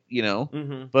at it,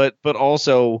 Mm-hmm. but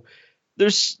also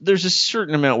there's a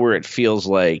certain amount where it feels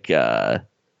like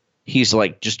he's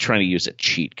like just trying to use a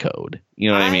cheat code. You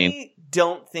know what I mean? I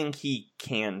don't think he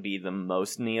can be the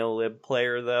most neolib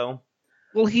player, though.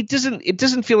 Well, he doesn't. It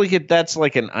doesn't feel like that's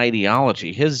like an ideology.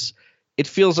 It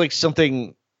feels like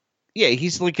something. Yeah,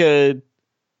 he's like a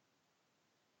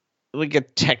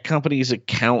tech company's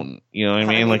accountant. You know what I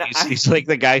mean? Like he's like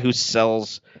the guy who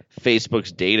sells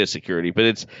Facebook's data security,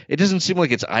 but it doesn't seem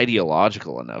like it's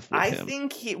ideological enough with I him.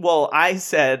 think I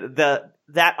said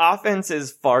that offense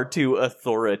is far too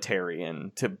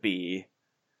authoritarian to be.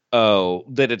 Oh,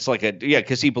 that it's like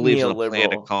because he believes in a planned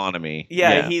Neoliberal. economy.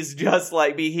 Yeah, he's just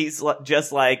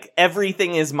like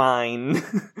everything is mine.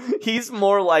 He's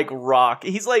more like rock.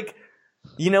 He's like,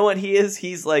 you know what he is?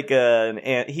 He's like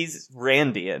he's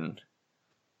Randian.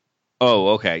 Oh,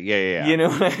 okay, yeah. You know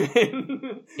what I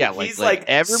mean? Yeah, he's like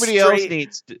everybody else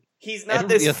needs to. He's not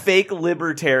this fake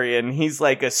libertarian. He's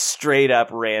like a straight up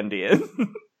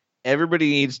Randian. Everybody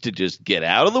needs to just get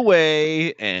out of the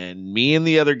way, and me and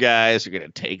the other guys are going to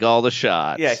take all the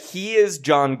shots. Yeah, he is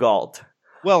John Galt.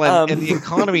 Well, and the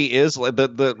economy is like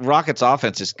the Rockets'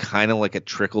 offense is kind of like a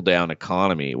trickle down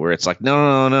economy, where it's like,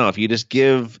 no. If you just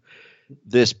give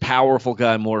this powerful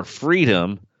guy more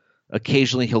freedom,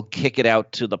 occasionally he'll kick it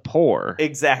out to the poor.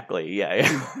 Exactly. Yeah.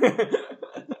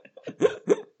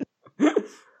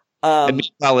 And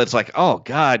meanwhile, it's like, oh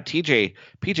God,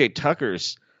 PJ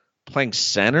Tucker's playing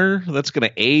center. That's going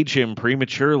to age him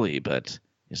prematurely, but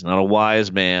he's not a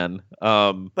wise man.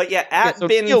 But yeah,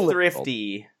 Ben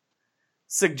Thrifty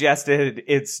suggested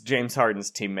it's James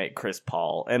Harden's teammate Chris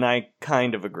Paul, and I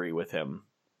kind of agree with him.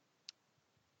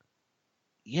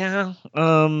 Yeah.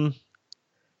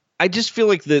 I just feel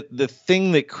like the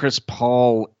thing that Chris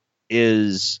Paul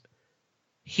is,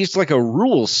 he's like a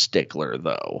rule stickler,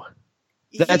 though.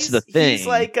 That's the thing. He's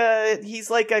like a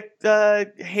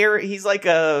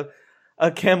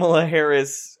Kamala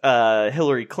Harris,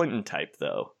 Hillary Clinton type,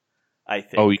 though. I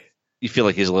think. Oh, you feel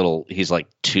like he's like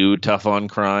too tough on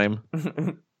crime.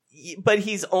 But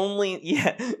he's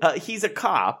he's a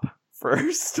cop.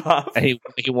 First off, And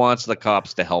he wants the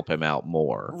cops to help him out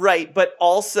more. Right, but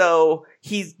also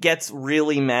he gets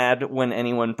really mad when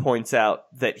anyone points out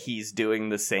that he's doing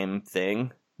the same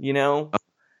thing, you know?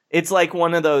 It's like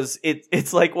one of those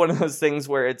it's like one of those things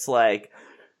where it's like,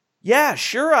 yeah,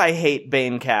 sure, I hate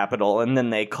Bain Capital, and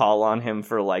then they call on him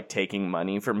for like taking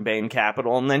money from Bain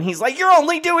Capital, and then he's like, you're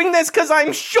only doing this because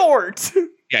I'm short.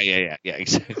 Yeah,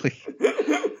 exactly.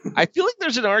 I feel like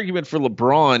there's an argument for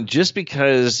LeBron just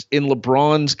because in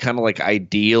LeBron's kind of like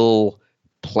ideal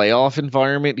playoff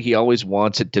environment, he always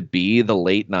wants it to be the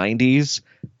late 90s.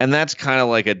 And that's kind of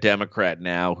like a Democrat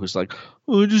now who's like,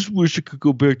 oh, I just wish I could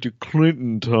go back to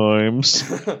Clinton times.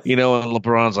 And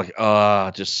LeBron's like,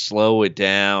 just slow it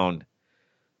down.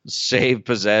 Save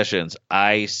possessions.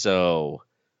 ISO.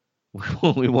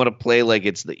 We want to play like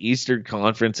it's the Eastern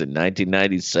Conference in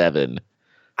 1997.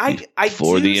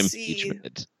 For the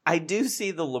impeachment. I do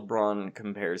see the LeBron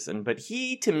comparison, but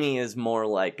he to me is more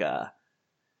like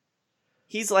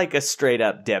he's like a straight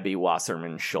up Debbie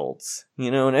Wasserman Schultz.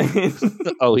 You know what I mean?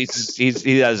 Oh, he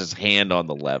has his hand on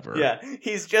the lever. Yeah,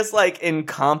 he's just like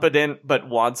incompetent but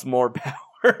wants more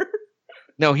power.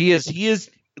 No, he is.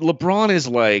 LeBron is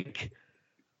like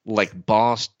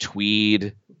Boss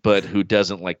Tweed, but who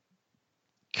doesn't like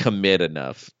commit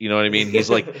enough. You know what I mean? He's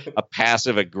like a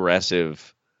passive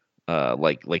aggressive.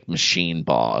 Like machine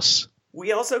boss.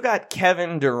 We also got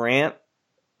Kevin Durant,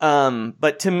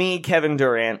 but to me, Kevin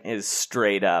Durant is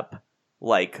straight up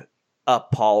like a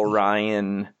Paul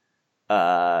Ryan,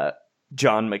 John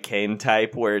McCain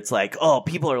type, where it's like, oh,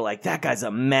 people are like, that guy's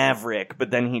a maverick,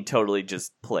 but then he totally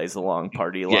just plays along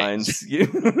party lines.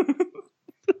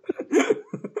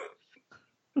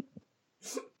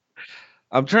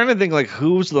 I'm trying to think like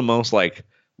who's the most like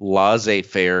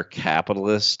laissez-faire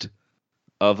capitalist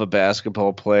of a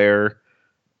basketball player,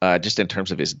 just in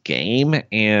terms of his game,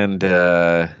 and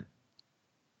God,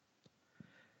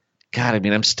 I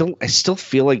mean, I still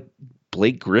feel like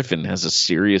Blake Griffin has a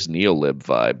serious neolib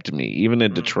vibe to me, even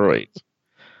in Detroit.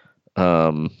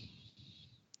 All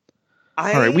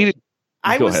right,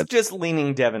 I go was ahead. just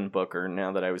leaning Devin Booker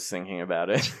now that I was thinking about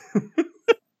it.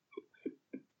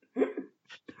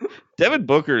 Devin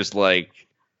Booker's like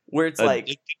where it's a like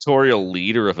dictatorial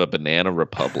leader of a banana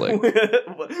republic.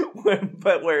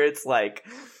 but where it's like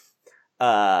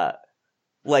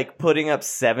Like, putting up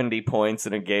 70 points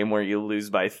in a game where you lose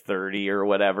by 30 or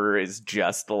whatever is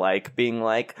just like being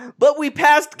like, but we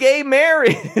passed gay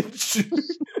marriage.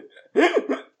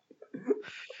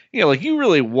 Yeah, like you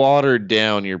really watered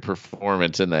down your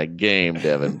performance in that game,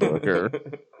 Devin Booker.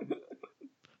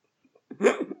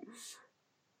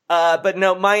 But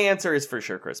no, my answer is for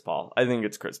sure Chris Paul. I think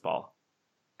it's Chris Paul.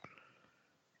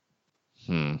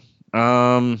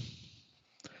 God,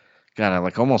 I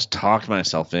like almost talked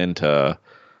myself into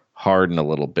Harden a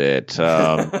little bit.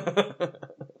 I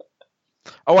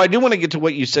do want to get to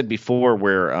what you said before,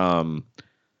 where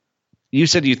you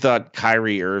said you thought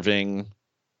Kyrie Irving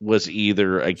was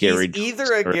either a Gary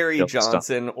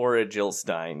Johnson or a Jill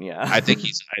Stein. Yeah, I think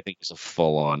he's a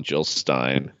full on Jill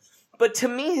Stein. But to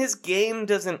me, his game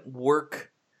doesn't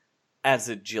work as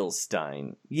a Jill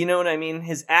Stein. You know what I mean?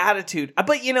 His attitude.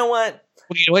 But you know what?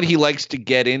 Well, you know what? He likes to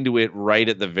get into it right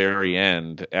at the very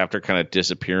end after kind of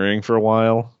disappearing for a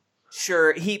while.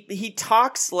 Sure, he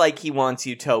talks like he wants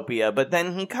utopia, but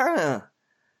then he kind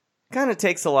of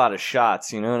takes a lot of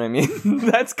shots. You know what I mean?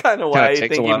 That's kind of why I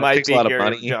think he might be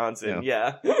Gary Johnson.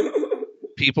 Yeah.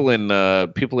 People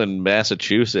in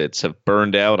Massachusetts have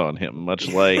burned out on him, much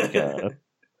like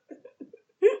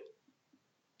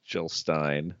Jill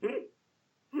Stein.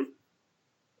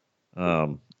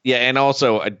 Yeah, and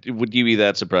also, would you be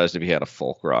that surprised if he had a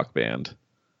folk rock band?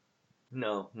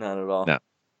 No, not at all. No.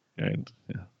 Right.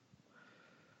 Yeah.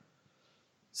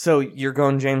 So you're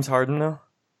going James Harden, though?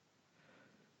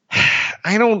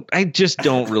 I just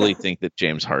don't really think that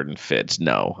James Harden fits.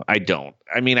 No, I don't.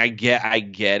 I mean, I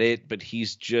get it, but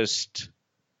he's just,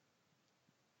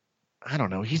 I don't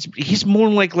know. He's more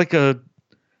like a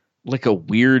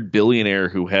weird billionaire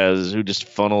who just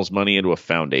funnels money into a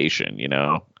foundation, you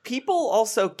know? People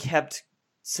also kept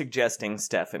suggesting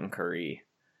Stephen Curry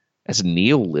as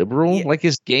neoliberal. Yeah. Like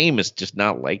his game is just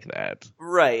not like that.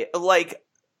 Right. Like,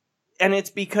 and it's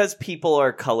because people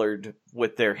are colored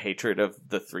with their hatred of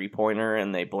the 3-pointer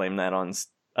and they blame that on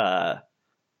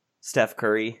Steph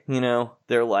Curry, you know?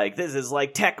 They're like, this is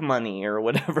like tech money or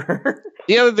whatever.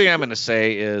 The other thing I'm going to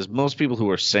say is most people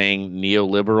who are saying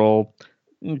neoliberal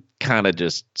kind of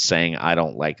just saying I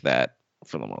don't like that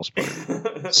for the most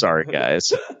part. Sorry,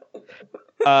 guys.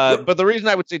 But the reason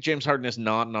I would say James Harden is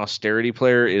not an austerity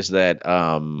player is that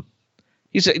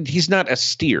he's not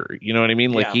austere. You know what I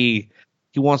mean? Like he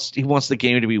wants the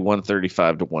game to be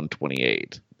 135 to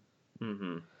 128.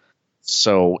 Mm-hmm.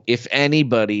 So if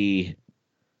anybody,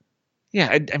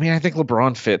 I mean, I think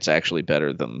LeBron fits actually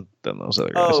better than those other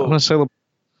guys. I'm gonna say,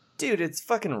 dude, it's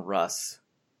fucking Russ.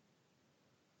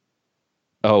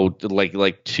 Oh,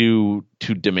 like too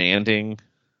demanding.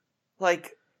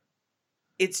 Like,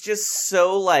 it's just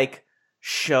so like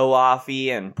show-offy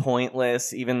and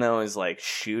pointless. Even though his like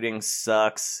shooting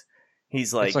sucks,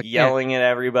 he's like yelling at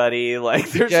everybody.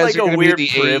 Like, there's like a weird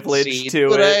privilege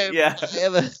to it. I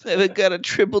haven't got a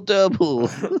triple double.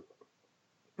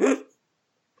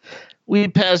 We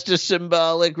passed a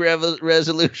symbolic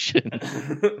resolution.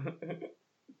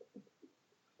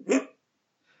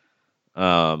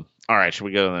 All right, should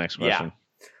we go to the next question?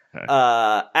 Yeah.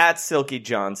 Okay. At Silky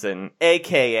Johnson,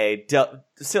 aka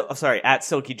at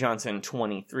Silky Johnson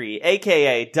 23,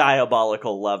 aka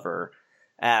Diabolical Lover,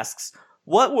 asks,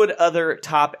 what would other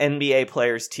top NBA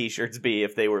players' t-shirts be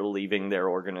if they were leaving their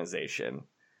organization?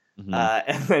 Mm-hmm.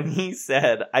 And then he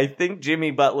said, I think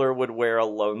Jimmy Butler would wear a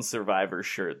Lone Survivor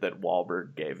shirt that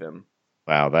Wahlberg gave him.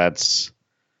 Wow,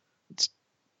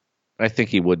 I think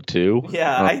he would too.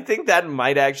 Yeah, I think that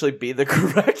might actually be the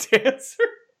correct answer.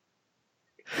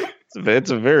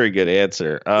 It's a very good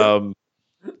answer.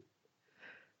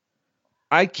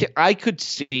 I could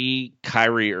see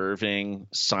Kyrie Irving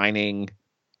signing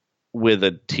with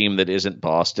a team that isn't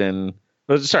Boston.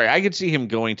 Sorry, I could see him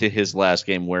going to his last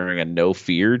game wearing a No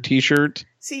Fear t-shirt.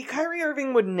 See, Kyrie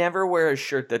Irving would never wear a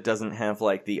shirt that doesn't have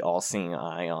like the all-seeing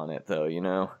eye on it, though. You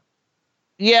know.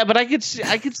 Yeah, but I could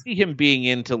see him being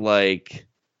into like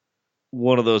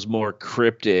one of those more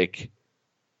cryptic.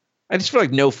 I just feel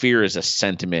like No Fear is a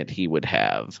sentiment he would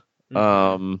have.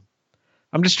 Mm-hmm.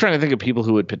 I'm just trying to think of people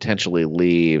who would potentially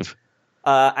leave.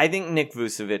 I think Nick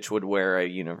Vucevic would wear a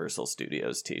Universal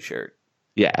Studios t-shirt.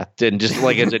 Yeah, and just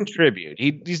like as a tribute.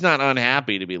 He's not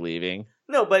unhappy to be leaving.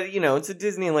 No, but you know, it's a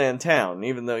Disneyland town,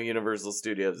 even though Universal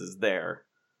Studios is there.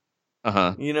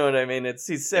 Uh-huh. You know what I mean?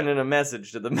 He's sending a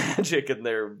message to the Magic in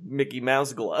their Mickey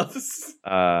Mouse gloves.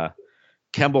 Kemba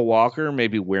Walker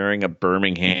maybe wearing a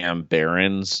Birmingham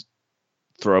Barons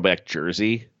throwback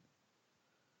jersey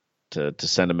to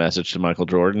send a message to Michael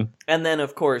Jordan. And then,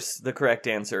 of course, the correct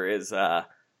answer is the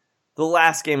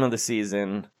last game of the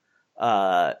season.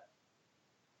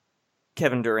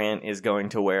 Kevin Durant is going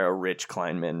to wear a Rich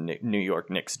Kleinman New York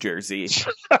Knicks jersey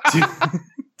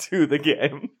to the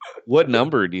game. What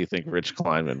number do you think Rich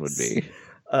Kleinman would be?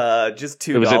 Just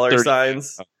 $2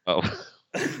 signs. Oh.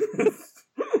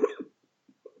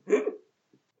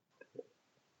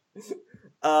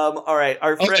 All right.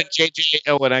 Our friend JJ.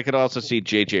 Oh, and I could also see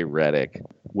JJ Redick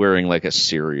wearing like a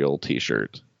cereal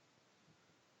T-shirt,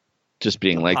 just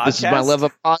being like, "This is my love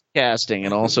of podcasting,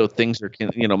 and also things are,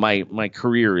 my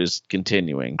career is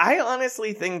continuing." I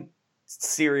honestly think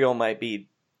cereal might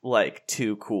be like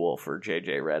too cool for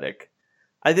JJ Redick.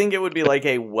 I think it would be like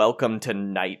a "Welcome to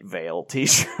Night Vale"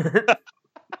 T-shirt.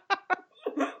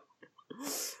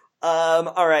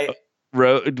 All right.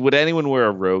 Would anyone wear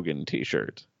a Rogan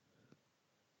T-shirt?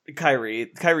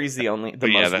 Kyrie's the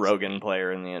most Rogan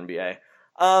player in the NBA.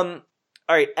 All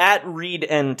right, at Reed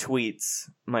and Tweets,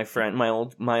 my friend,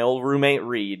 my old roommate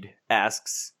Reed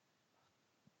asks,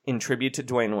 in tribute to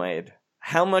Dwayne Wade,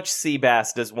 how much sea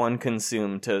bass does one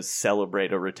consume to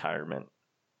celebrate a retirement?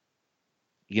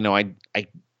 I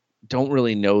don't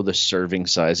really know the serving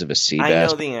size of a sea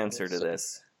bass. I know the answer to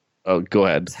this. Oh, go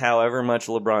ahead. It's however much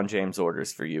LeBron James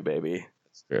orders for you, baby.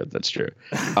 That's true.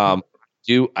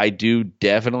 I do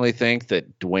definitely think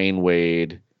that Dwayne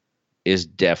Wade is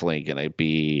definitely going to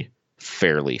be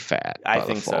fairly fat. I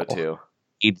think so too.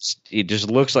 It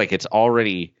just looks like it's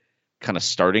already kind of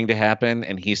starting to happen,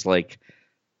 and he's like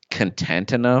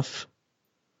content enough.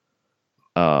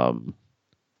 Also,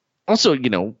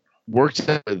 worked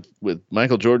with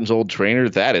Michael Jordan's old trainer.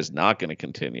 That is not going to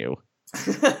continue.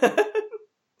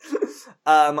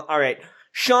 All right.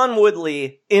 Sean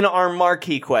Woodley, in our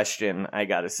marquee question, I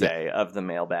gotta say, of the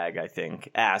mailbag, I think,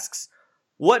 asks,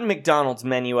 what McDonald's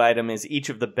menu item is each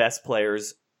of the best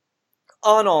players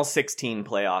on all 16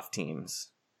 playoff teams?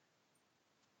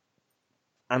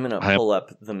 I'm gonna pull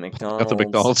up the McDonald's. Got the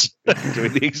McDonald's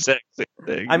doing the exact same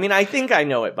thing. I mean, I think I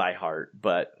know it by heart,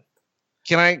 but...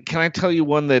 Can I tell you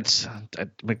one that's...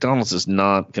 McDonald's is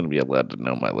not going to be allowed to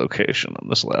know my location on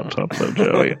this laptop, though,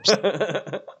 Joey.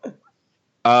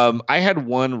 I had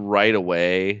one right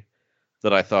away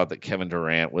that I thought that Kevin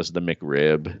Durant was the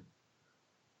McRib.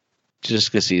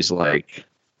 Just because he's like...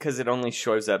 Because it only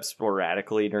shows up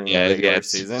sporadically during the regular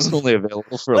season. It's only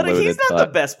available for but a limited he's not time.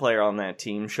 the best player on that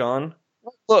team, Sean.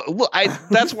 Look,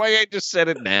 that's why I just said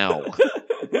it now.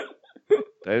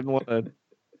 I didn't want to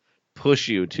push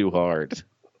you too hard.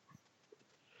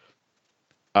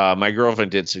 My girlfriend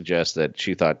did suggest that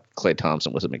she thought Klay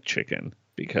Thompson was a McChicken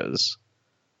because...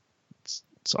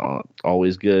 It's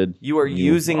always good. You are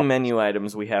using menu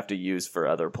items we have to use for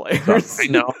other players. I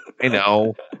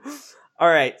know. All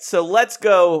right, so let's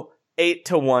go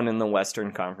 8-1 in the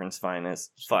Western Conference finals.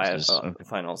 Can't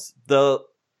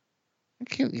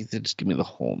you just give me the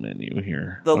whole menu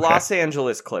here? The Los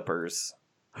Angeles Clippers.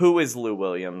 Who is Lou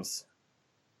Williams?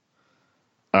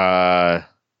 I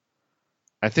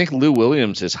think Lou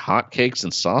Williams is hotcakes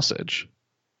and sausage.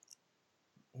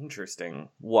 Interesting.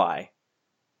 Why?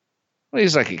 Well,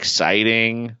 he's like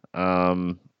exciting,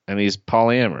 and he's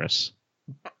polyamorous.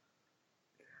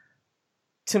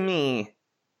 To me,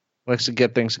 likes to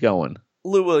get things going.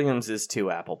 Lou Williams is 2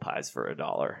 apple pies for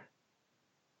 $1.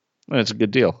 That's a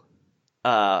good deal.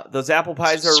 Those apple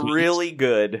pies are really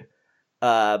good,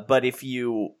 but if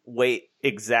you wait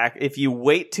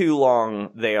too long,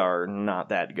 they are not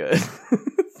that good.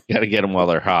 You got to get them while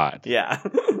they're hot. Yeah.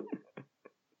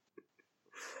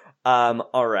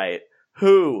 All right.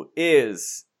 Who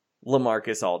is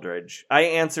LaMarcus Aldridge? I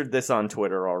answered this on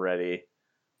Twitter already.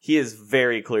 He is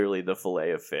very clearly the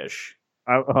fillet of fish.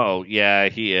 Oh, yeah,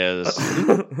 he is.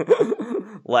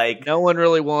 Like, no one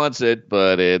really wants it,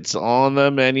 but it's on the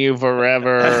menu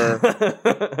forever.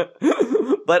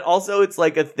 But also, it's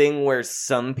like a thing where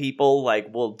some people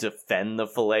will defend the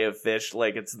fillet of fish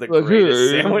like it's the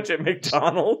greatest sandwich at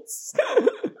McDonald's.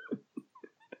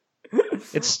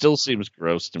 It still seems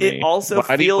gross to me. It also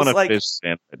Why feels do you want a like fish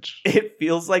sandwich? It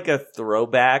feels like a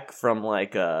throwback from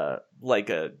an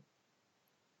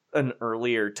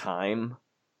earlier time.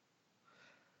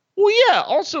 Well, yeah.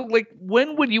 Also,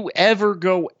 when would you ever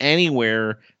go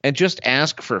anywhere and just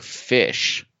ask for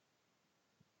fish?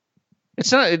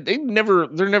 It's not.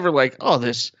 They're never like, oh,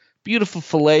 this beautiful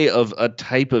fillet of a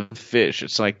type of fish.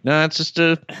 It's like, nah, it's just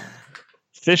a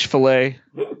fish fillet.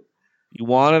 You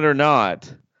want it or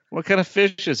not? What kind of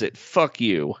fish is it? Fuck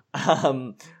you.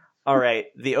 All right,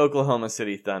 the Oklahoma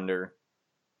City Thunder.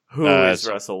 Who is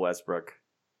Russell Westbrook?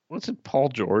 Wasn't Paul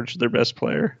George their best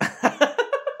player?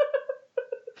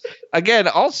 Again,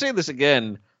 I'll say this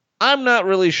again. I'm not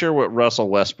really sure what Russell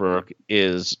Westbrook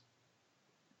is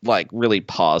really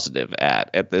positive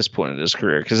at this point in his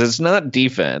career, because it's not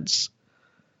defense.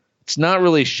 It's not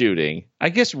really shooting. I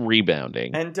guess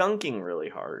rebounding. And dunking really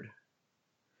hard.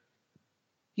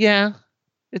 Yeah.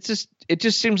 It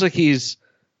just seems like he's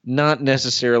not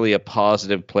necessarily a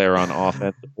positive player on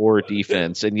offense or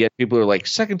defense, and yet people are like,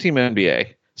 second team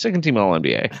NBA, second team All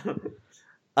NBA.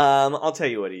 I'll tell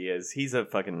you what he is. He's a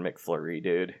fucking McFlurry,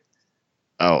 dude.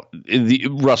 Oh,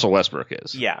 Russell Westbrook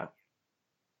is. Yeah.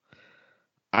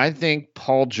 I think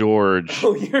Paul George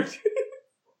Oh, you're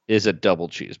is a double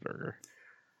cheeseburger.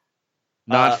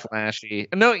 Not flashy.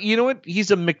 No, you know what? He's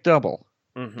a McDouble.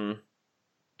 Mm-hmm.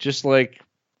 Just like,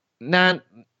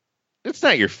 it's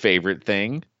not your favorite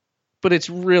thing, but it's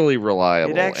really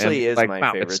reliable. It actually is like, my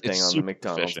wow, favorite it's thing on the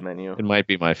McDonald's efficient. menu. It might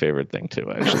be my favorite thing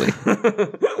too, actually.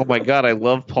 Oh my God, I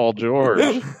love Paul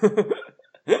George.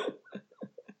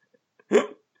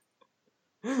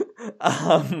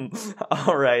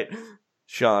 All right,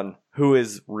 Sean, who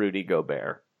is Rudy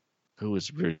Gobert? Who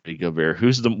is Rudy Gobert?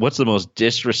 What's the most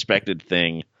disrespected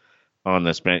thing on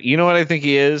this man? You know what I think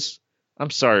he is?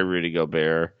 I'm sorry, Rudy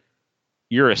Gobert.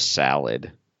 You're a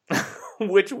salad.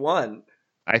 Which one?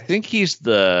 I think he's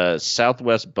the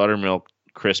Southwest Buttermilk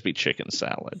Crispy Chicken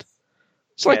Salad.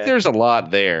 It's like there's a lot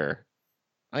there.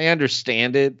 I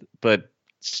understand it, but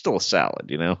it's still a salad,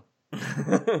 you know?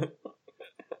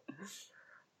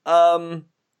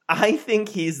 I think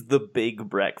he's the big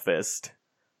breakfast.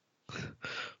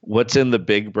 What's in the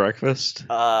big breakfast?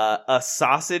 A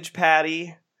sausage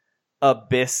patty, a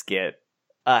biscuit,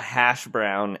 a hash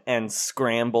brown, and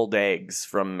scrambled eggs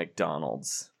from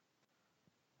McDonald's.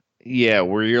 Yeah,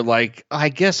 where you're like, I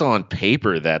guess on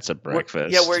paper that's a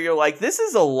breakfast. Yeah, where you're like, this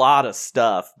is a lot of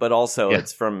stuff, but also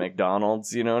it's from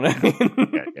McDonald's, you know what I mean?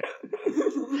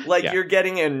 Yeah. Like you're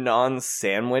getting a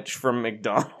non-sandwich from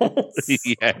McDonald's.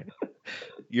 Yeah.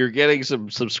 You're getting some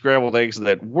scrambled eggs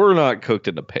that were not cooked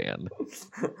in a pan.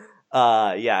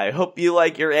 Yeah, I hope you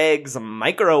like your eggs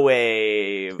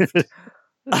microwaved.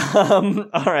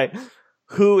 All right.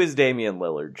 Who is Damian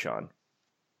Lillard, Sean?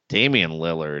 Damian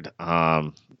Lillard.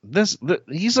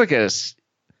 He's like a.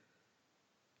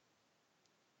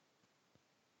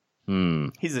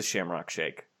 He's a Shamrock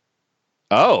Shake.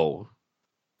 Oh.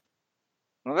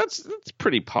 Well, that's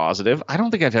pretty positive. I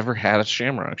don't think I've ever had a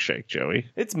Shamrock Shake, Joey.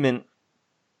 It's mint.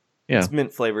 Yeah. It's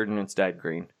mint flavored and it's dyed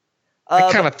green.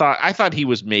 I thought he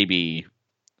was maybe.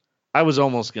 I was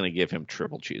almost going to give him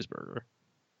triple cheeseburger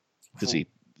because he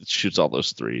shoots all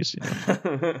those threes. You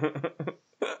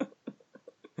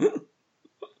know?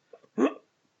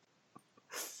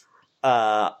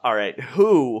 All right.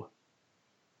 Who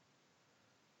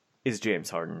is James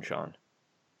Harden, Sean?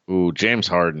 Ooh, James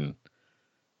Harden.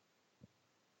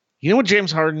 You know what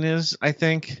James Harden is, I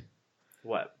think?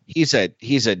 What? He's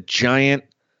a giant,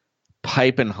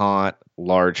 piping hot,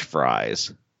 large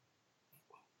fries.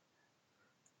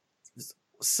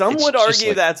 Some It's would just argue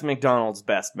like- that's McDonald's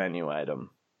best menu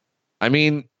item. I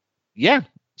mean, yeah,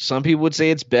 some people would say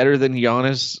it's better than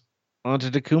Giannis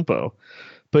Antetokounmpo.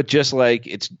 But just like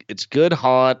it's good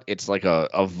hot, it's like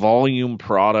a volume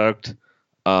product.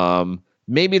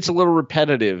 Maybe it's a little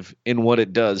repetitive in what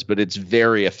it does, but it's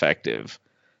very effective.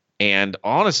 And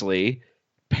honestly,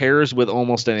 pairs with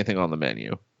almost anything on the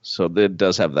menu. So it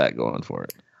does have that going for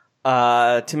it.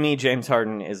 To me, James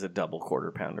Harden is a double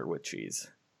quarter pounder with cheese.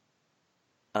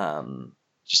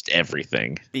 Just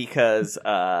everything. Because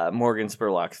Morgan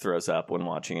Spurlock throws up when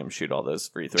watching him shoot all those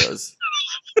free throws.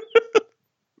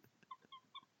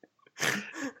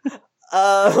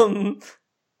 All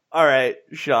right,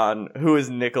 Sean, who is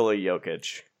Nikola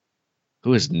Jokic?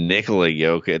 Who is Nikola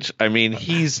Jokic? I mean,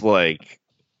 he's like...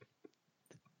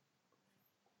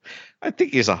 I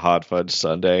think he's a hot fudge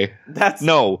sundae.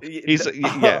 He's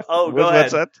yeah. Oh, go ahead.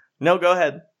 What's that? No, go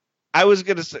ahead. I was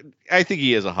gonna say I think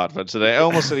he is a hot fudge sundae. I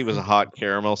almost said he was a hot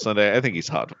caramel sundae. I think he's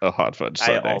a hot fudge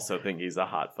sundae. I also think he's a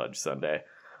hot fudge sundae.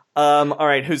 All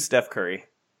right, who's Steph Curry?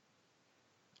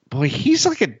 Boy, he's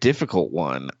like a difficult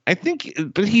one. I think,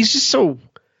 but he's just so.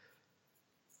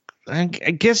 I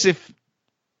guess if.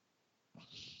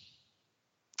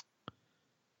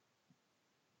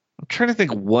 I'm trying to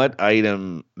think what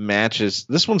item matches.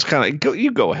 This one's kind of.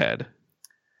 You go ahead.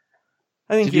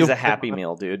 I think Did he's you- a Happy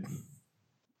Meal dude.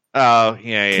 Oh,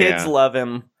 yeah. Kids love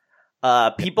him.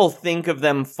 People think of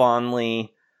them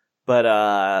fondly,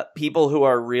 but people who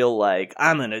are real like,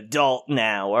 I'm an adult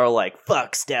now, are like,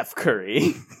 fuck Steph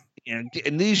Curry.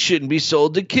 And these shouldn't be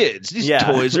sold to kids. These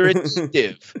toys are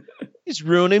addictive. He's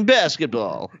ruining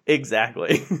basketball.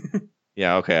 Exactly.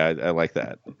 Yeah, okay, I like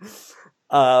that.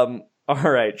 All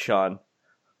right, Sean.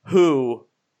 Who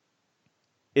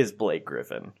is Blake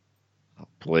Griffin?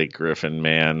 Blake Griffin,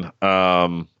 man.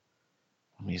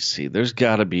 Let me see. There's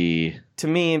got to be. To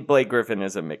me, Blake Griffin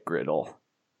is a McGriddle.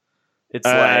 It's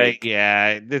like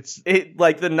it's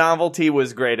like the novelty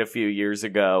was great a few years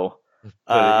ago.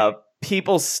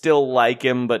 People still like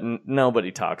him, but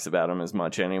nobody talks about him as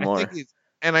much anymore.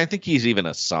 I think he's even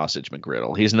a sausage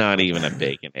McGriddle. He's not even a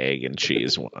bacon, egg, and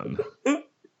cheese one.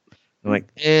 Like,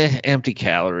 empty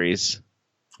calories.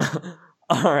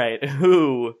 All right,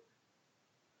 who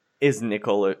is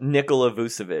Nikola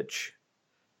Vucevic?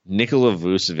 Nikola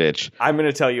Vucevic. I'm going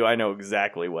to tell you I know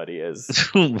exactly what he is.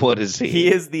 What is he?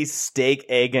 He is the steak,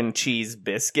 egg, and cheese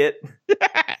biscuit.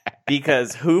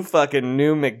 Because who fucking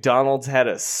knew McDonald's had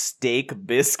a steak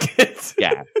biscuit?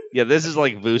 Yeah, this is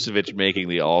like Vucevic making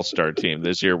the All-Star team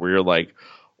this year, where you're like,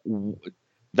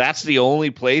 that's the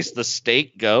only place the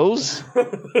steak goes?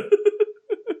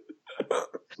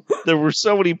 There were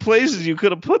so many places you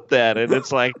could have put that, and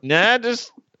it's like, nah,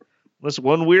 just this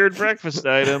one weird breakfast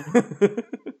item.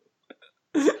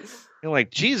 You're like,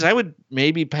 geez, I would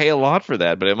maybe pay a lot for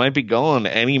that, but it might be gone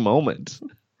any moment.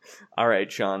 All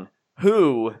right, Sean.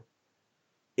 Who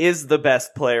is the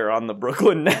best player on the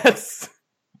Brooklyn Nets?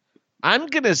 I'm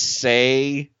going to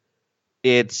say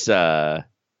it's D'Angelo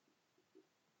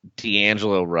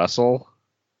Russell.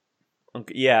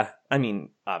 Okay, yeah, I mean,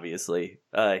 obviously.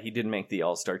 He didn't make the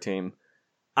All-Star team.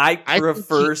 I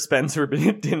prefer Spencer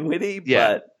Dinwiddie,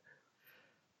 but...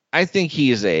 I think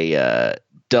he's a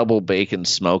double bacon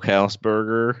smokehouse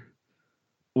burger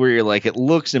where you're like, it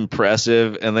looks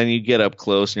impressive, and then you get up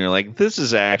close and you're like, this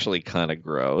is actually kind of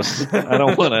gross. I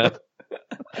don't want to.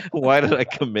 Why did I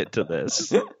commit to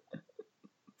this?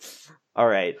 All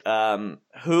right.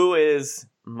 Who is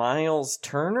Miles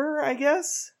Turner, I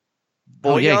guess?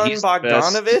 Bojan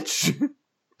Bogdanovic?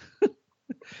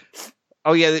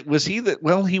 Oh, yeah. Was he the.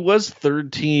 Well, he was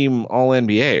third team All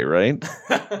NBA, right?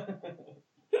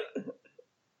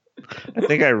 I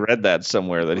think I read that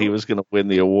somewhere that he was going to win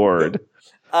the award.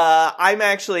 I'm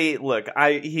actually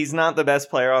he's not the best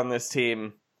player on this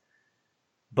team,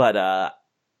 but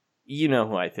you know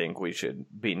who I think we should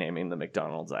be naming the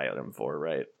McDonald's item for,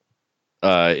 right?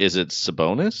 Is it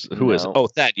Sabonis? Who is? Oh,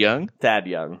 Thad Young. Thad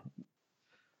Young.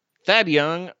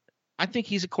 I think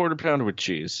he's a quarter pounder with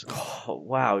cheese. Oh,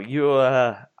 wow, you.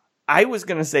 I was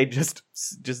gonna say just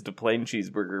a plain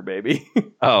cheeseburger, baby.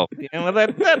 Oh,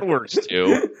 that works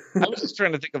too. I was just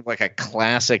trying to think of like a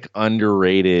classic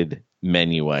underrated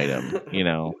menu item,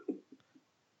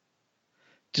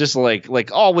 just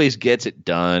like always gets it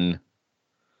done.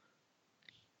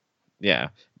 Yeah,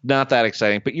 not that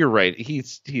exciting, but you're right.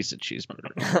 He's a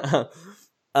cheeseburger.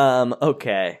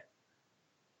 Okay.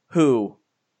 Who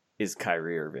is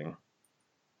Kyrie Irving?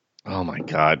 Oh my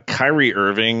God, Kyrie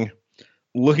Irving.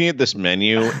 Looking at this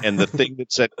menu, and the thing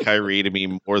that said Kyrie to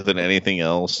me more than anything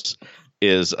else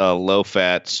is a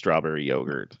low-fat strawberry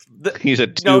yogurt. He's a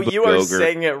tube No, of you are Go-Gurt.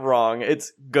 saying it wrong.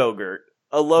 It's Go-Gurt.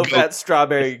 A low-fat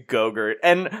strawberry Go-Gurt.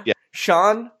 And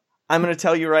Sean, I'm going to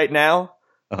tell you right now,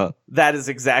 that is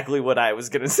exactly what I was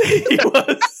going to say he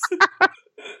was.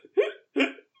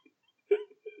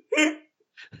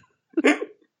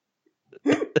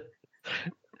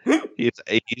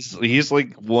 He's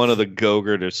like one of the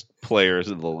Go-Gurtest players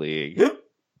in the league.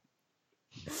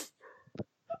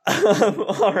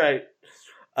 All right.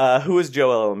 Who is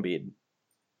Joel Embiid?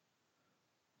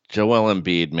 Joel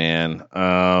Embiid, man.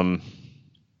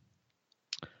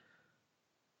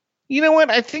 You know what?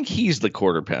 I think he's the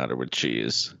quarter pounder with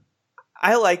cheese.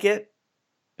 I like it.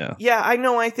 Yeah. Yeah, I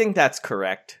know. I think that's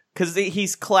correct because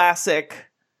he's classic.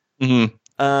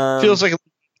 Mm-hmm. Feels like a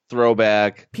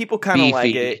throwback. People kind of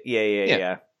like it.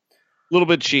 Yeah. A little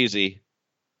bit cheesy.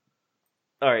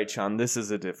 All right, Sean, this is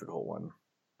a difficult one.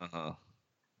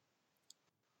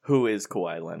 Who is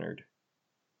Kawhi Leonard?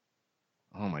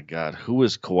 Oh my God, who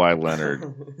is Kawhi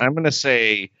Leonard? I'm going to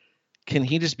say, can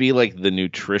he just be like the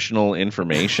nutritional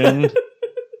information?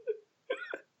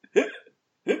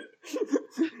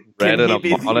 Read in a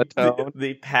monotone?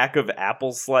 The pack of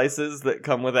apple slices that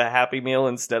come with a Happy Meal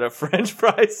instead of French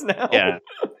fries now? Yeah.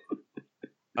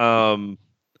 I'm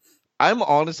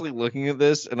honestly looking at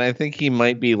this, and I think he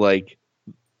might be like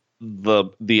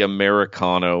the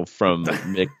Americano from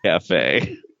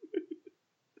McCafe.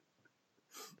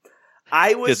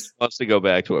 Just wants to go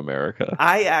back to America.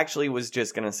 I actually was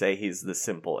just gonna say he's the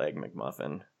simple egg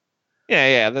McMuffin.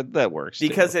 Yeah, that works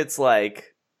because too. It's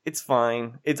like it's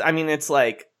fine. It's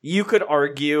like you could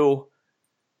argue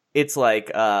it's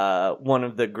like one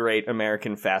of the great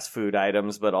American fast food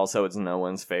items, but also it's no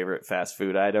one's favorite fast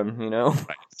food item. Right.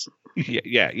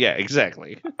 Yeah,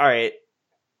 exactly. All right,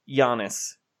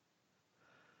 Giannis.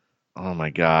 Oh my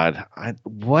God,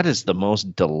 what is the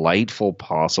most delightful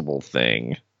possible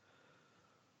thing?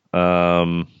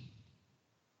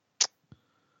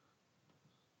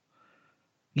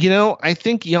 I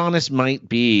think Giannis might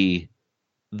be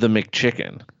the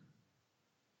McChicken.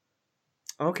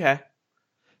 Okay.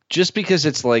 Just because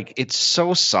it's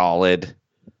so solid,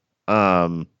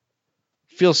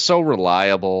 feels so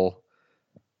reliable.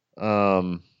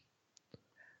 I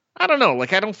don't know.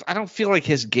 I don't feel like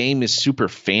his game is super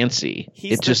fancy.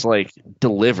 It just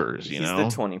delivers. He's the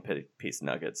 20-piece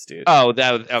nuggets, dude. Oh,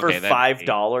 okay. For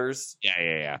 $5.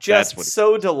 Yeah. Just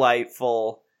so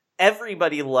delightful.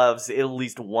 Everybody loves at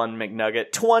least one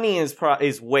McNugget. 20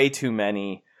 is way too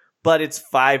many, but it's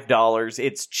 $5.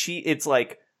 It's cheap. It's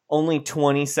like only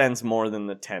 20 cents more than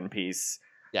the 10-piece.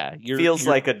 Yeah, feels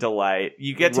like a delight.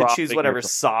 You get to choose whatever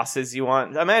sauces you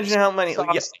want. Imagine how many.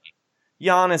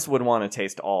 Giannis would want to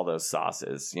taste all those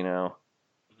sauces,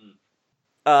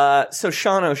 So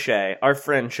Sean O'Shea, our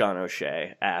friend Sean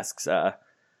O'Shea, asks,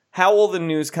 how will the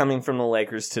news coming from the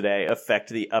Lakers today affect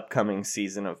the upcoming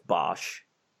season of Bosh?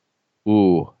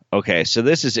 Ooh, okay. So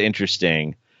this is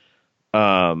interesting.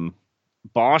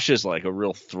 Bosh is like a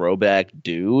real throwback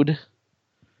dude.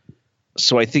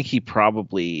 So I think he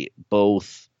probably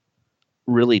both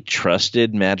really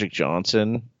trusted Magic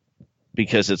Johnson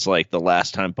because it's like the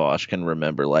last time Bosh can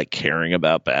remember caring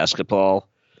about basketball.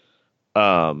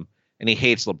 And he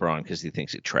hates LeBron because he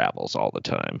thinks he travels all the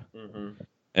time. Mm-hmm.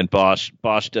 And Bosh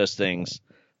does things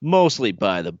mostly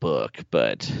by the book,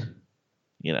 but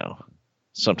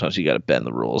sometimes you got to bend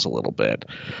the rules a little bit.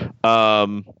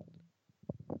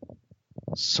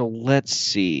 So let's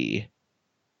see.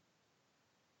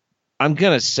 I'm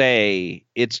going to say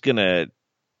it's going to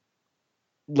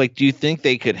do you think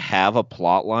they could have a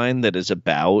plot line that is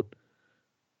about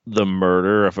the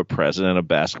murder of a president of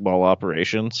basketball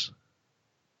operations?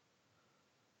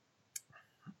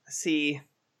 See,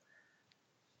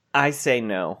 I say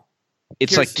no.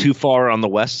 It's too far on the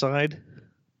west side?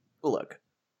 Look,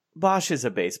 Bosh is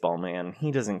a baseball man.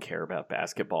 He doesn't care about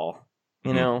basketball.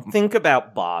 Think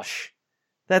about Bosh.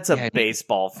 That's a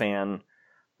baseball fan.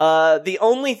 The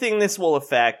only thing this will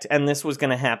affect, and this was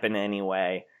going to happen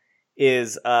anyway,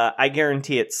 is I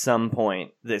guarantee at some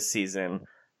point this season,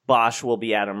 Bosh will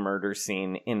be at a murder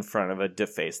scene in front of a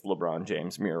defaced LeBron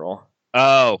James mural.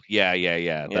 Oh, yeah.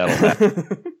 That'll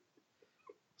happen.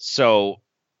 So,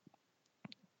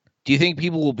 do you think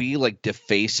people will be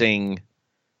defacing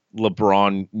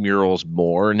LeBron murals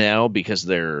more now because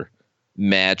they're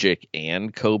Magic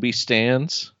and Kobe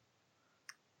stans?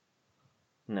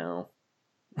 No.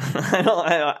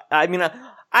 I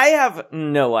have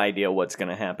no idea what's going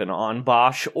to happen on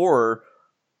Bosh or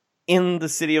in the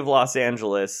city of Los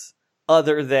Angeles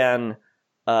other than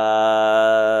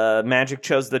Magic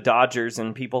chose the Dodgers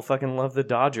and people fucking love the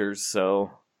Dodgers,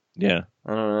 so yeah.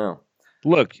 I don't know.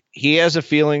 Look, he has a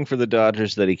feeling for the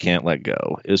Dodgers that he can't let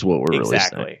go, is what we're really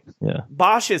saying. Yeah.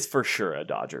 Bosh is for sure a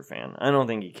Dodger fan. I don't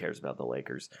think he cares about the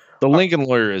Lakers. The Lincoln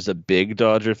Lawyer is a big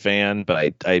Dodger fan,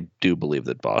 but I do believe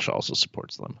that Bosh also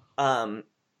supports them.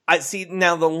 I see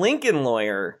now the Lincoln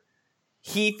Lawyer,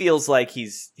 he feels like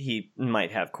he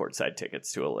might have courtside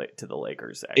tickets to the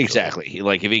Lakers. Actually. Exactly.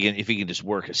 If he can just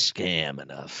work a scam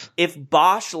enough. If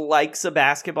Bosh likes a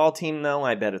basketball team, though,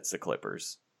 I bet it's the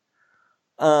Clippers.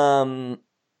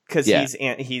 Because he's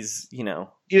he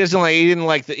didn't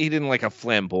like a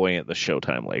flamboyant the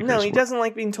Showtime Lakers. No, he doesn't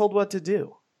like being told what to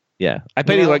do. Yeah, I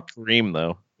bet he liked Kareem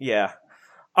though. Yeah.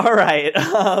 All right.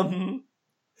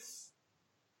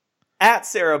 At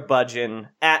Sarah Budgeon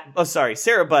at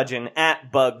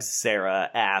Bugs Sarah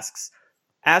asks,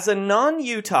 as a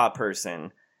non-Utah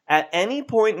person, at any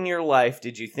point in your life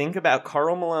did you think about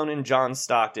Karl Malone and John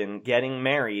Stockton getting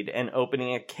married and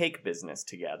opening a cake business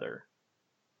together?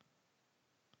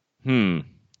 Look,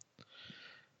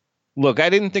 I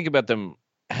didn't think about them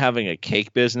having a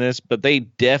cake business, but they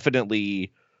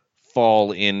definitely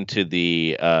fall into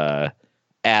the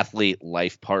athlete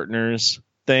life partners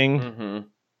thing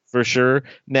for sure.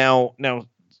 Now,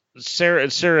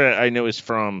 Sarah, I know is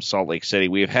from Salt Lake City.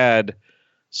 We've had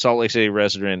Salt Lake City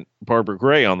resident Barbara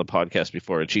Gray on the podcast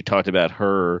before, and she talked about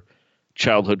her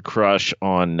childhood crush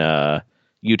on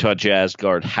Utah Jazz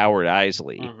guard Howard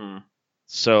Isley.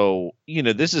 So,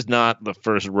 this is not the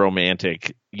first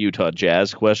romantic Utah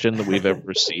Jazz question that we've ever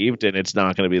received, and it's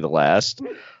not going to be the last.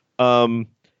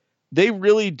 They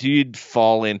really did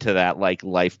fall into that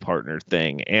life partner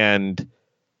thing. And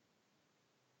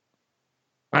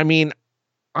I mean,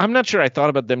 I'm not sure I thought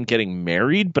about them getting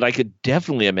married, but I could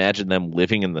definitely imagine them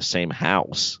living in the same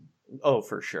house. Oh,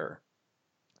 for sure.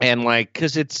 And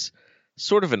because it's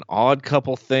sort of an odd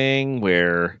couple thing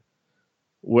where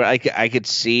I could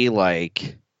see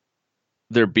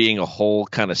there being a whole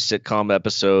kind of sitcom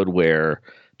episode where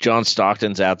John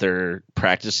Stockton's out there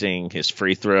practicing his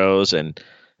free throws and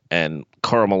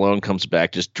Karl Malone comes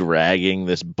back just dragging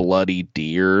this bloody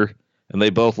deer. And they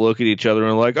both look at each other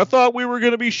and are like, I thought we were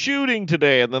going to be shooting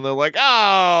today. And then they're like,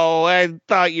 oh, I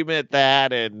thought you meant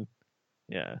that. And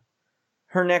yeah.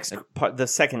 Her next part, the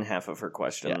second half of her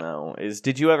question, though, is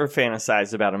did you ever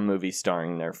fantasize about a movie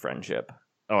starring their friendship?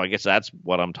 Oh, I guess that's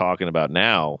what I'm talking about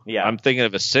now. Yeah. I'm thinking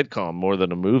of a sitcom more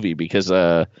than a movie because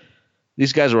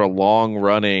these guys are a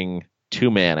long-running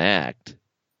two-man act.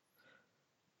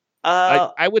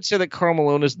 I would say that Karl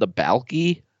Malone is the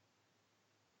Balky.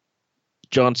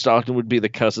 John Stockton would be the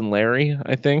cousin Larry,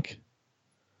 I think.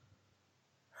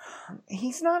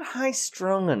 He's not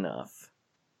high-strung enough.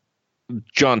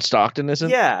 John Stockton isn't?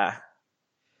 Yeah.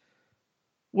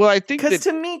 Well, I think because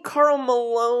to me, Karl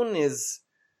Malone is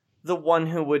the one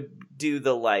who would do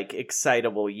the, like,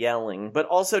 excitable yelling. But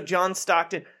also John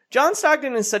Stockton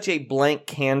is such a blank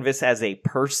canvas as a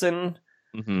person.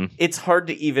 Mm-hmm. It's hard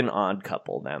to even odd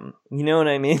couple them. You know what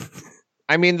I mean?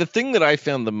 I mean, the thing that I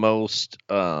found the most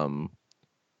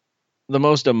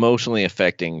emotionally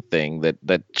affecting thing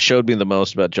that showed me the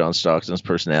most about John Stockton's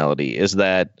personality is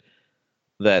that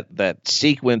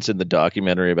sequence in the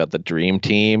documentary about the Dream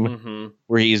Team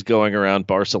where he's going around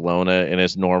Barcelona in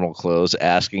his normal clothes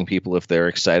asking people if they're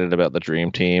excited about the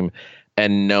Dream Team,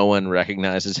 and no one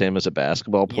recognizes him as a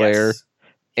basketball player. Yes.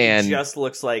 And he just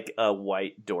looks like a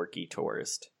white dorky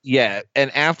tourist. Yeah,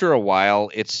 and after a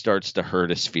while, it starts to hurt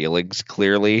his feelings,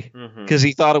 clearly. Because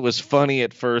he thought it was funny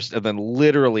at first, and then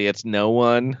literally it's no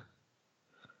one.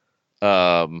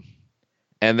 And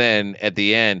then at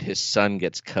the end, his son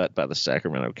gets cut by the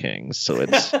Sacramento Kings, so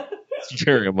it's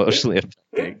very emotionally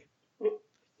affecting.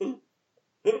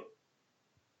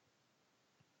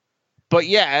 But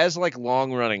yeah, as like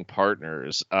long-running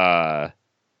partners,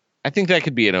 I think that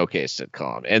could be an okay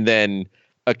sitcom. And then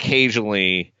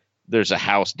occasionally there's a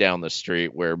house down the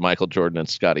street where Michael Jordan and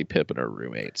Scottie Pippen are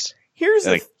roommates.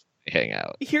 They hang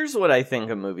out. Here's what I think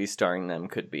a movie starring them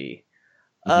could be.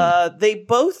 They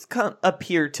both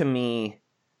appear to me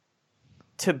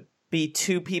to be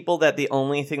two people that the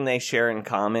only thing they share in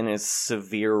common is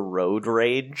severe road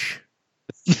rage.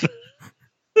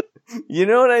 You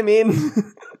know what I mean?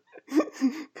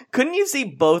 Couldn't you see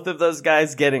both of those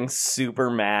guys getting super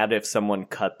mad if someone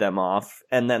cut them off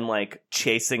and then like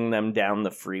chasing them down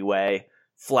the freeway,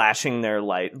 flashing their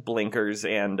light blinkers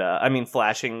and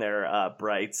flashing their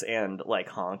brights and like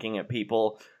honking at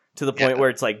people to the point where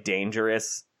it's like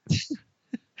dangerous?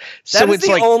 That is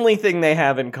the only thing they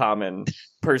have in common,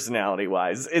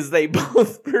 personality-wise, is they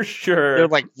both for sure... They're,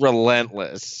 like,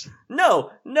 relentless. No,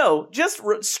 just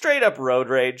straight-up road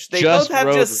rage. They both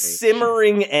have just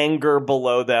simmering anger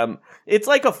below them. It's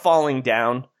like a falling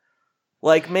down.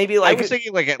 Like, maybe like... I was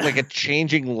thinking like a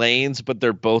changing lanes, but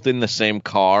they're both in the same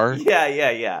car.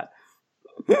 Yeah.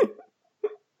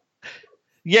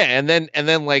 Yeah, and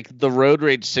then like the road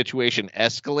rage situation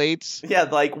escalates. Yeah,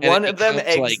 like one of them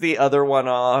eggs the other one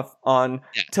on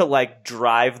to like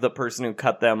drive the person who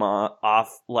cut them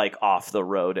off the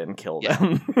road and kill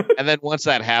them. And then once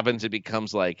that happens, it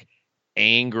becomes like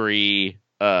angry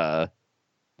Thelma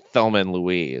and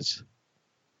Louise.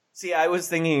 See, I was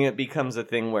thinking it becomes a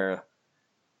thing where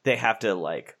they have to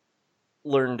like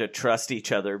learn to trust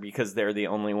each other because they're the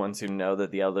only ones who know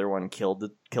that the other one killed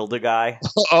a guy.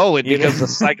 Oh, it becomes a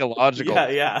psychological.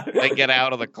 Yeah. They get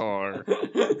out of the car.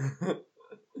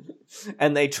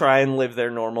 And they try and live their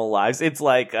normal lives. It's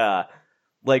like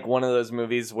one of those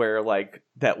movies where like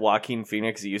that Joaquin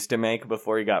Phoenix used to make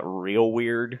before he got real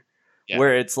weird. Yeah.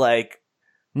 Where it's like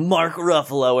Mark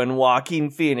Ruffalo and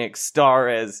Joaquin Phoenix star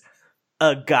as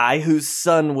a guy whose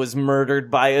son was murdered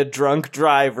by a drunk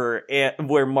driver,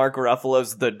 where Mark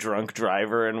Ruffalo's the drunk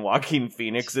driver and Joaquin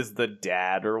Phoenix is the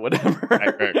dad or whatever.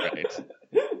 Right.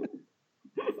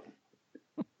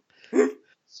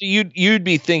 So you'd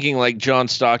be thinking like John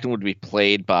Stockton would be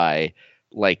played by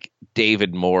like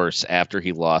David Morse after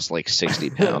he lost like 60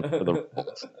 pounds for the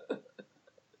roles.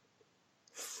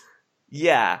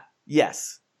 Yeah.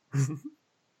 Yes.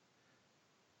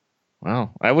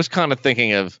 Wow. I was kind of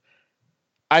thinking of.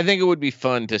 I think it would be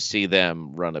fun to see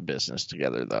them run a business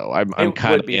together, though. I'm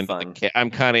kind of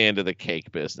into the cake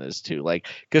business too, like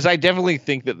because I definitely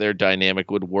think that their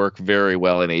dynamic would work very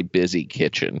well in a busy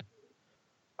kitchen.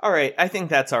 All right, I think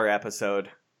that's our episode.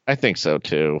 I think so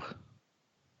too.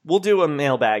 We'll do a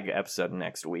mailbag episode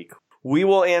next week. We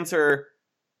will answer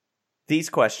these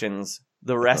questions,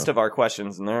 the rest of our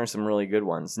questions, and there are some really good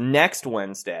ones, next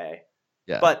Wednesday.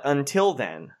 Yeah. But until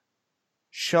then,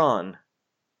 Sean,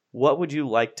 what would you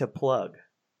like to plug?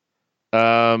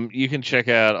 You can check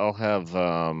out.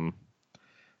 I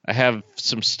have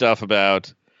some stuff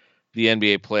about the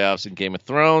NBA playoffs and Game of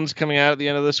Thrones coming out at the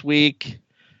end of this week.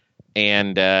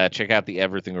 And check out the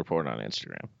Everything Report on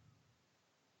Instagram.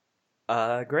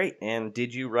 Great. And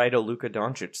did you write a Luka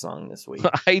Doncic song this week?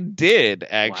 I did,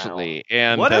 actually. Wow.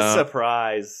 And what a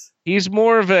surprise. He's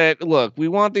more of a... Look, we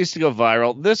want these to go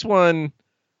viral. This one,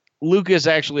 Luka is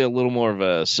actually a little more of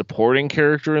a supporting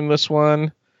character in this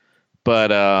one.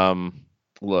 But,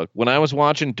 look, when I was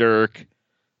watching Dirk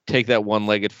take that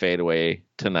one-legged fadeaway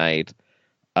tonight,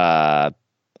 I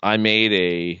made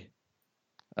a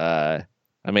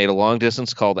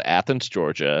long-distance call to Athens,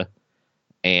 Georgia,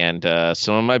 and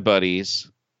some of my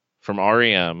buddies from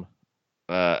REM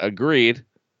agreed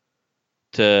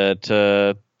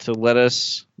to let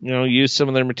us, use some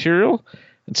of their material.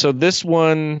 And so this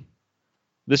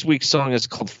week's song is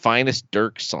called Finest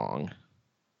Dirk Song.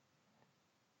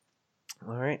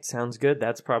 All right, sounds good.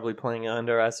 That's probably playing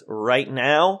under us right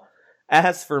now.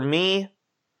 As for me,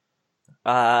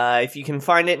 if you can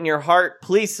find it in your heart,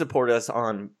 please support us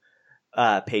on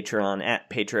Patreon at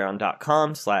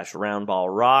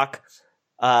patreon.com/roundballrock.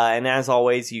 And as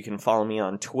always, you can follow me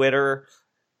on Twitter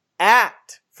at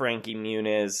Frankie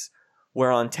Muniz, where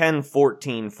on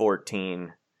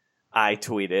 10/14/14 I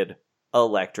tweeted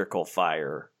electrical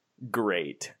fire.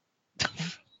 Great.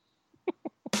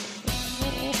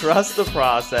 Trust the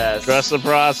process. Trust the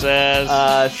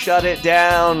process. Shut it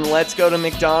down. Let's go to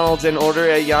McDonald's and order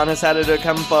a Giannis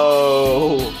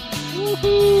Antetokounmpo.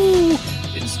 Woohoo!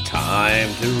 It's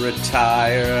time to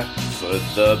retire for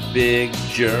the big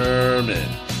German.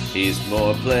 He's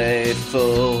more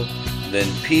playful than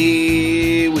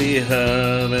Pee Wee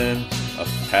Herman. A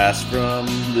pass from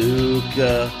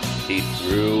Luka, he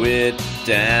threw it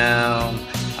down.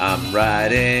 I'm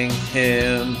writing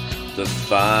him the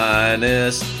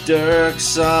finest Dirk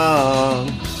song.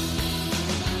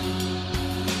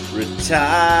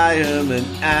 Retirement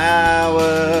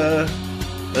hour.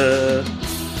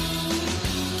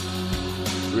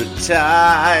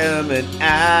 Retirement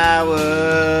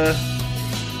hour.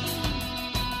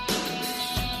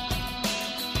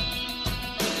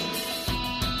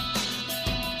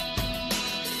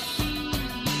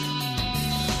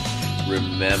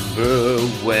 Remember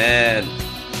when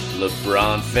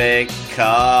LeBron fake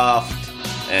coughed,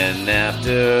 and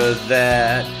after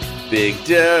that, Big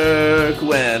Dirk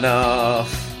went off.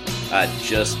 I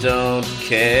just don't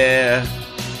care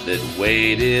that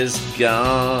Wade is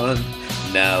gone.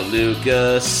 Now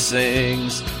Luka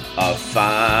sings our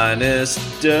finest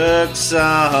Dirk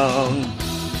song.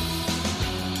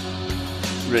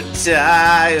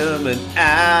 Retirement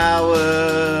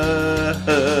hour.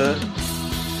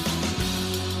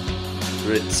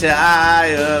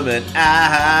 Retirement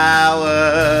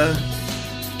hour.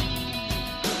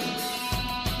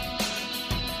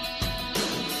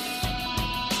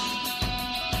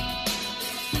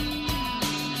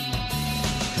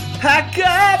 Pack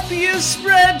up your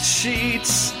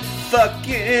spreadsheets,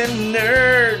 fucking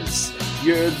nerds.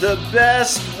 You're the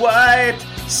best white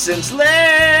since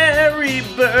Larry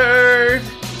Bird.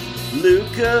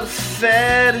 Luka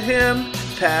fed him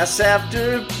pass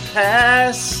after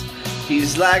pass.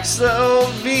 He's like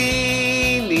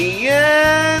Slovenia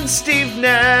and Steve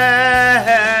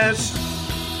Nash.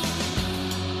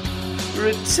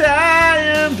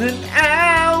 Retirement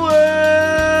hour.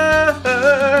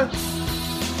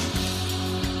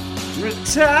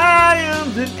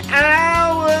 Retirement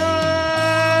hour.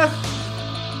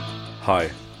 Hi,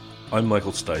 I'm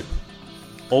Michael Stipe.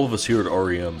 All of us here at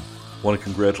REM want to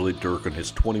congratulate Dirk on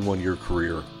his 21-year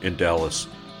career in Dallas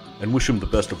and wish him the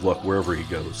best of luck wherever he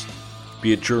goes,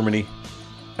 be it Germany,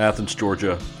 Athens,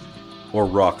 Georgia, or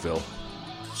Rockville.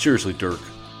 Seriously, Dirk,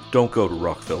 don't go to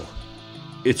Rockville.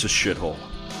 It's a shithole.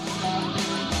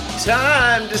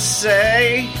 Time to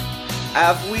say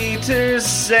Auf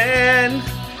Wiedersehen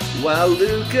while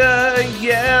Luka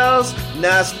yells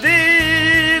Nas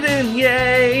Viden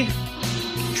yay.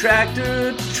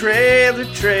 Tractor trailer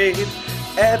trade,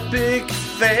 epic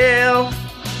fail.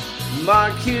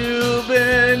 Mark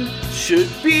Cuban should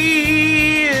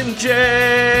be in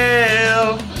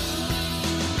jail.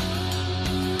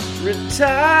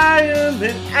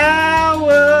 Retirement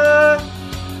hour.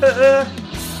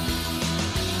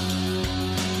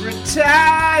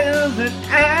 Retirement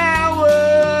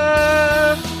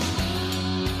hour.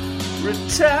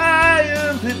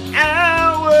 Retirement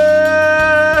hour.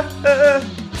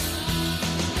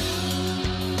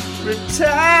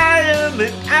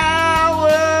 Retirement hour.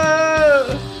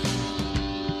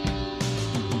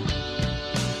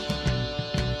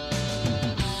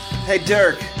 Hey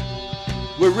Dirk,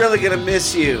 we're really gonna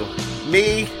miss you.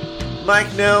 Me,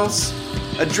 Mike Mills,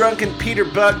 a drunken Peter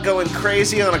Buck going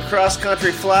crazy on a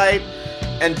cross-country flight,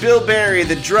 and Bill Berry,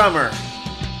 the drummer,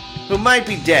 who might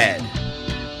be dead.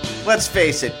 let's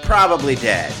face it, probably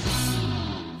dead.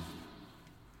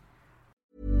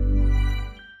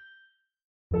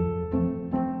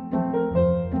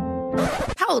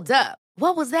 Hold up.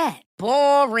 What was that?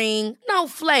 Boring. No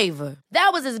flavor.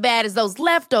 That was as bad as those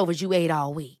leftovers you ate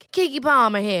all week. Keke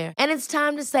Palmer here, and it's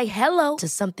time to say hello to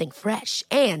something fresh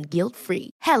and guilt-free.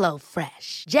 Hello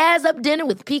Fresh. Jazz up dinner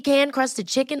with pecan-crusted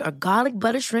chicken or garlic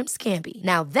butter shrimp scampi.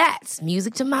 Now that's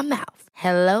music to my mouth.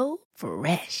 Hello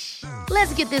Fresh.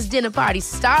 Let's get this dinner party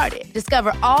started.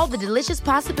 Discover all the delicious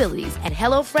possibilities at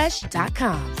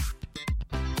hellofresh.com.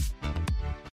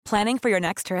 Planning for your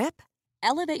next trip?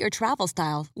 Elevate your travel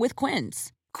style with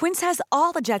Quince. Quince has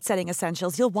all the jet-setting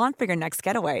essentials you'll want for your next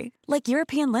getaway, like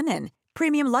European linen,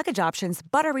 premium luggage options,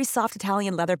 buttery soft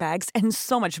Italian leather bags, and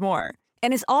so much more.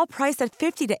 And is all priced at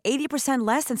 50 to 80%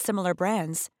 less than similar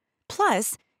brands.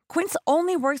 Plus, Quince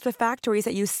only works with factories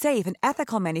that use safe and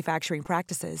ethical manufacturing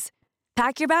practices.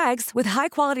 Pack your bags with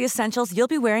high-quality essentials you'll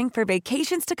be wearing for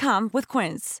vacations to come with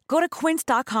Quince. Go to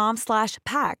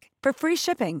quince.com/pack for free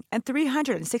shipping and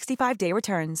 365-day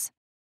returns.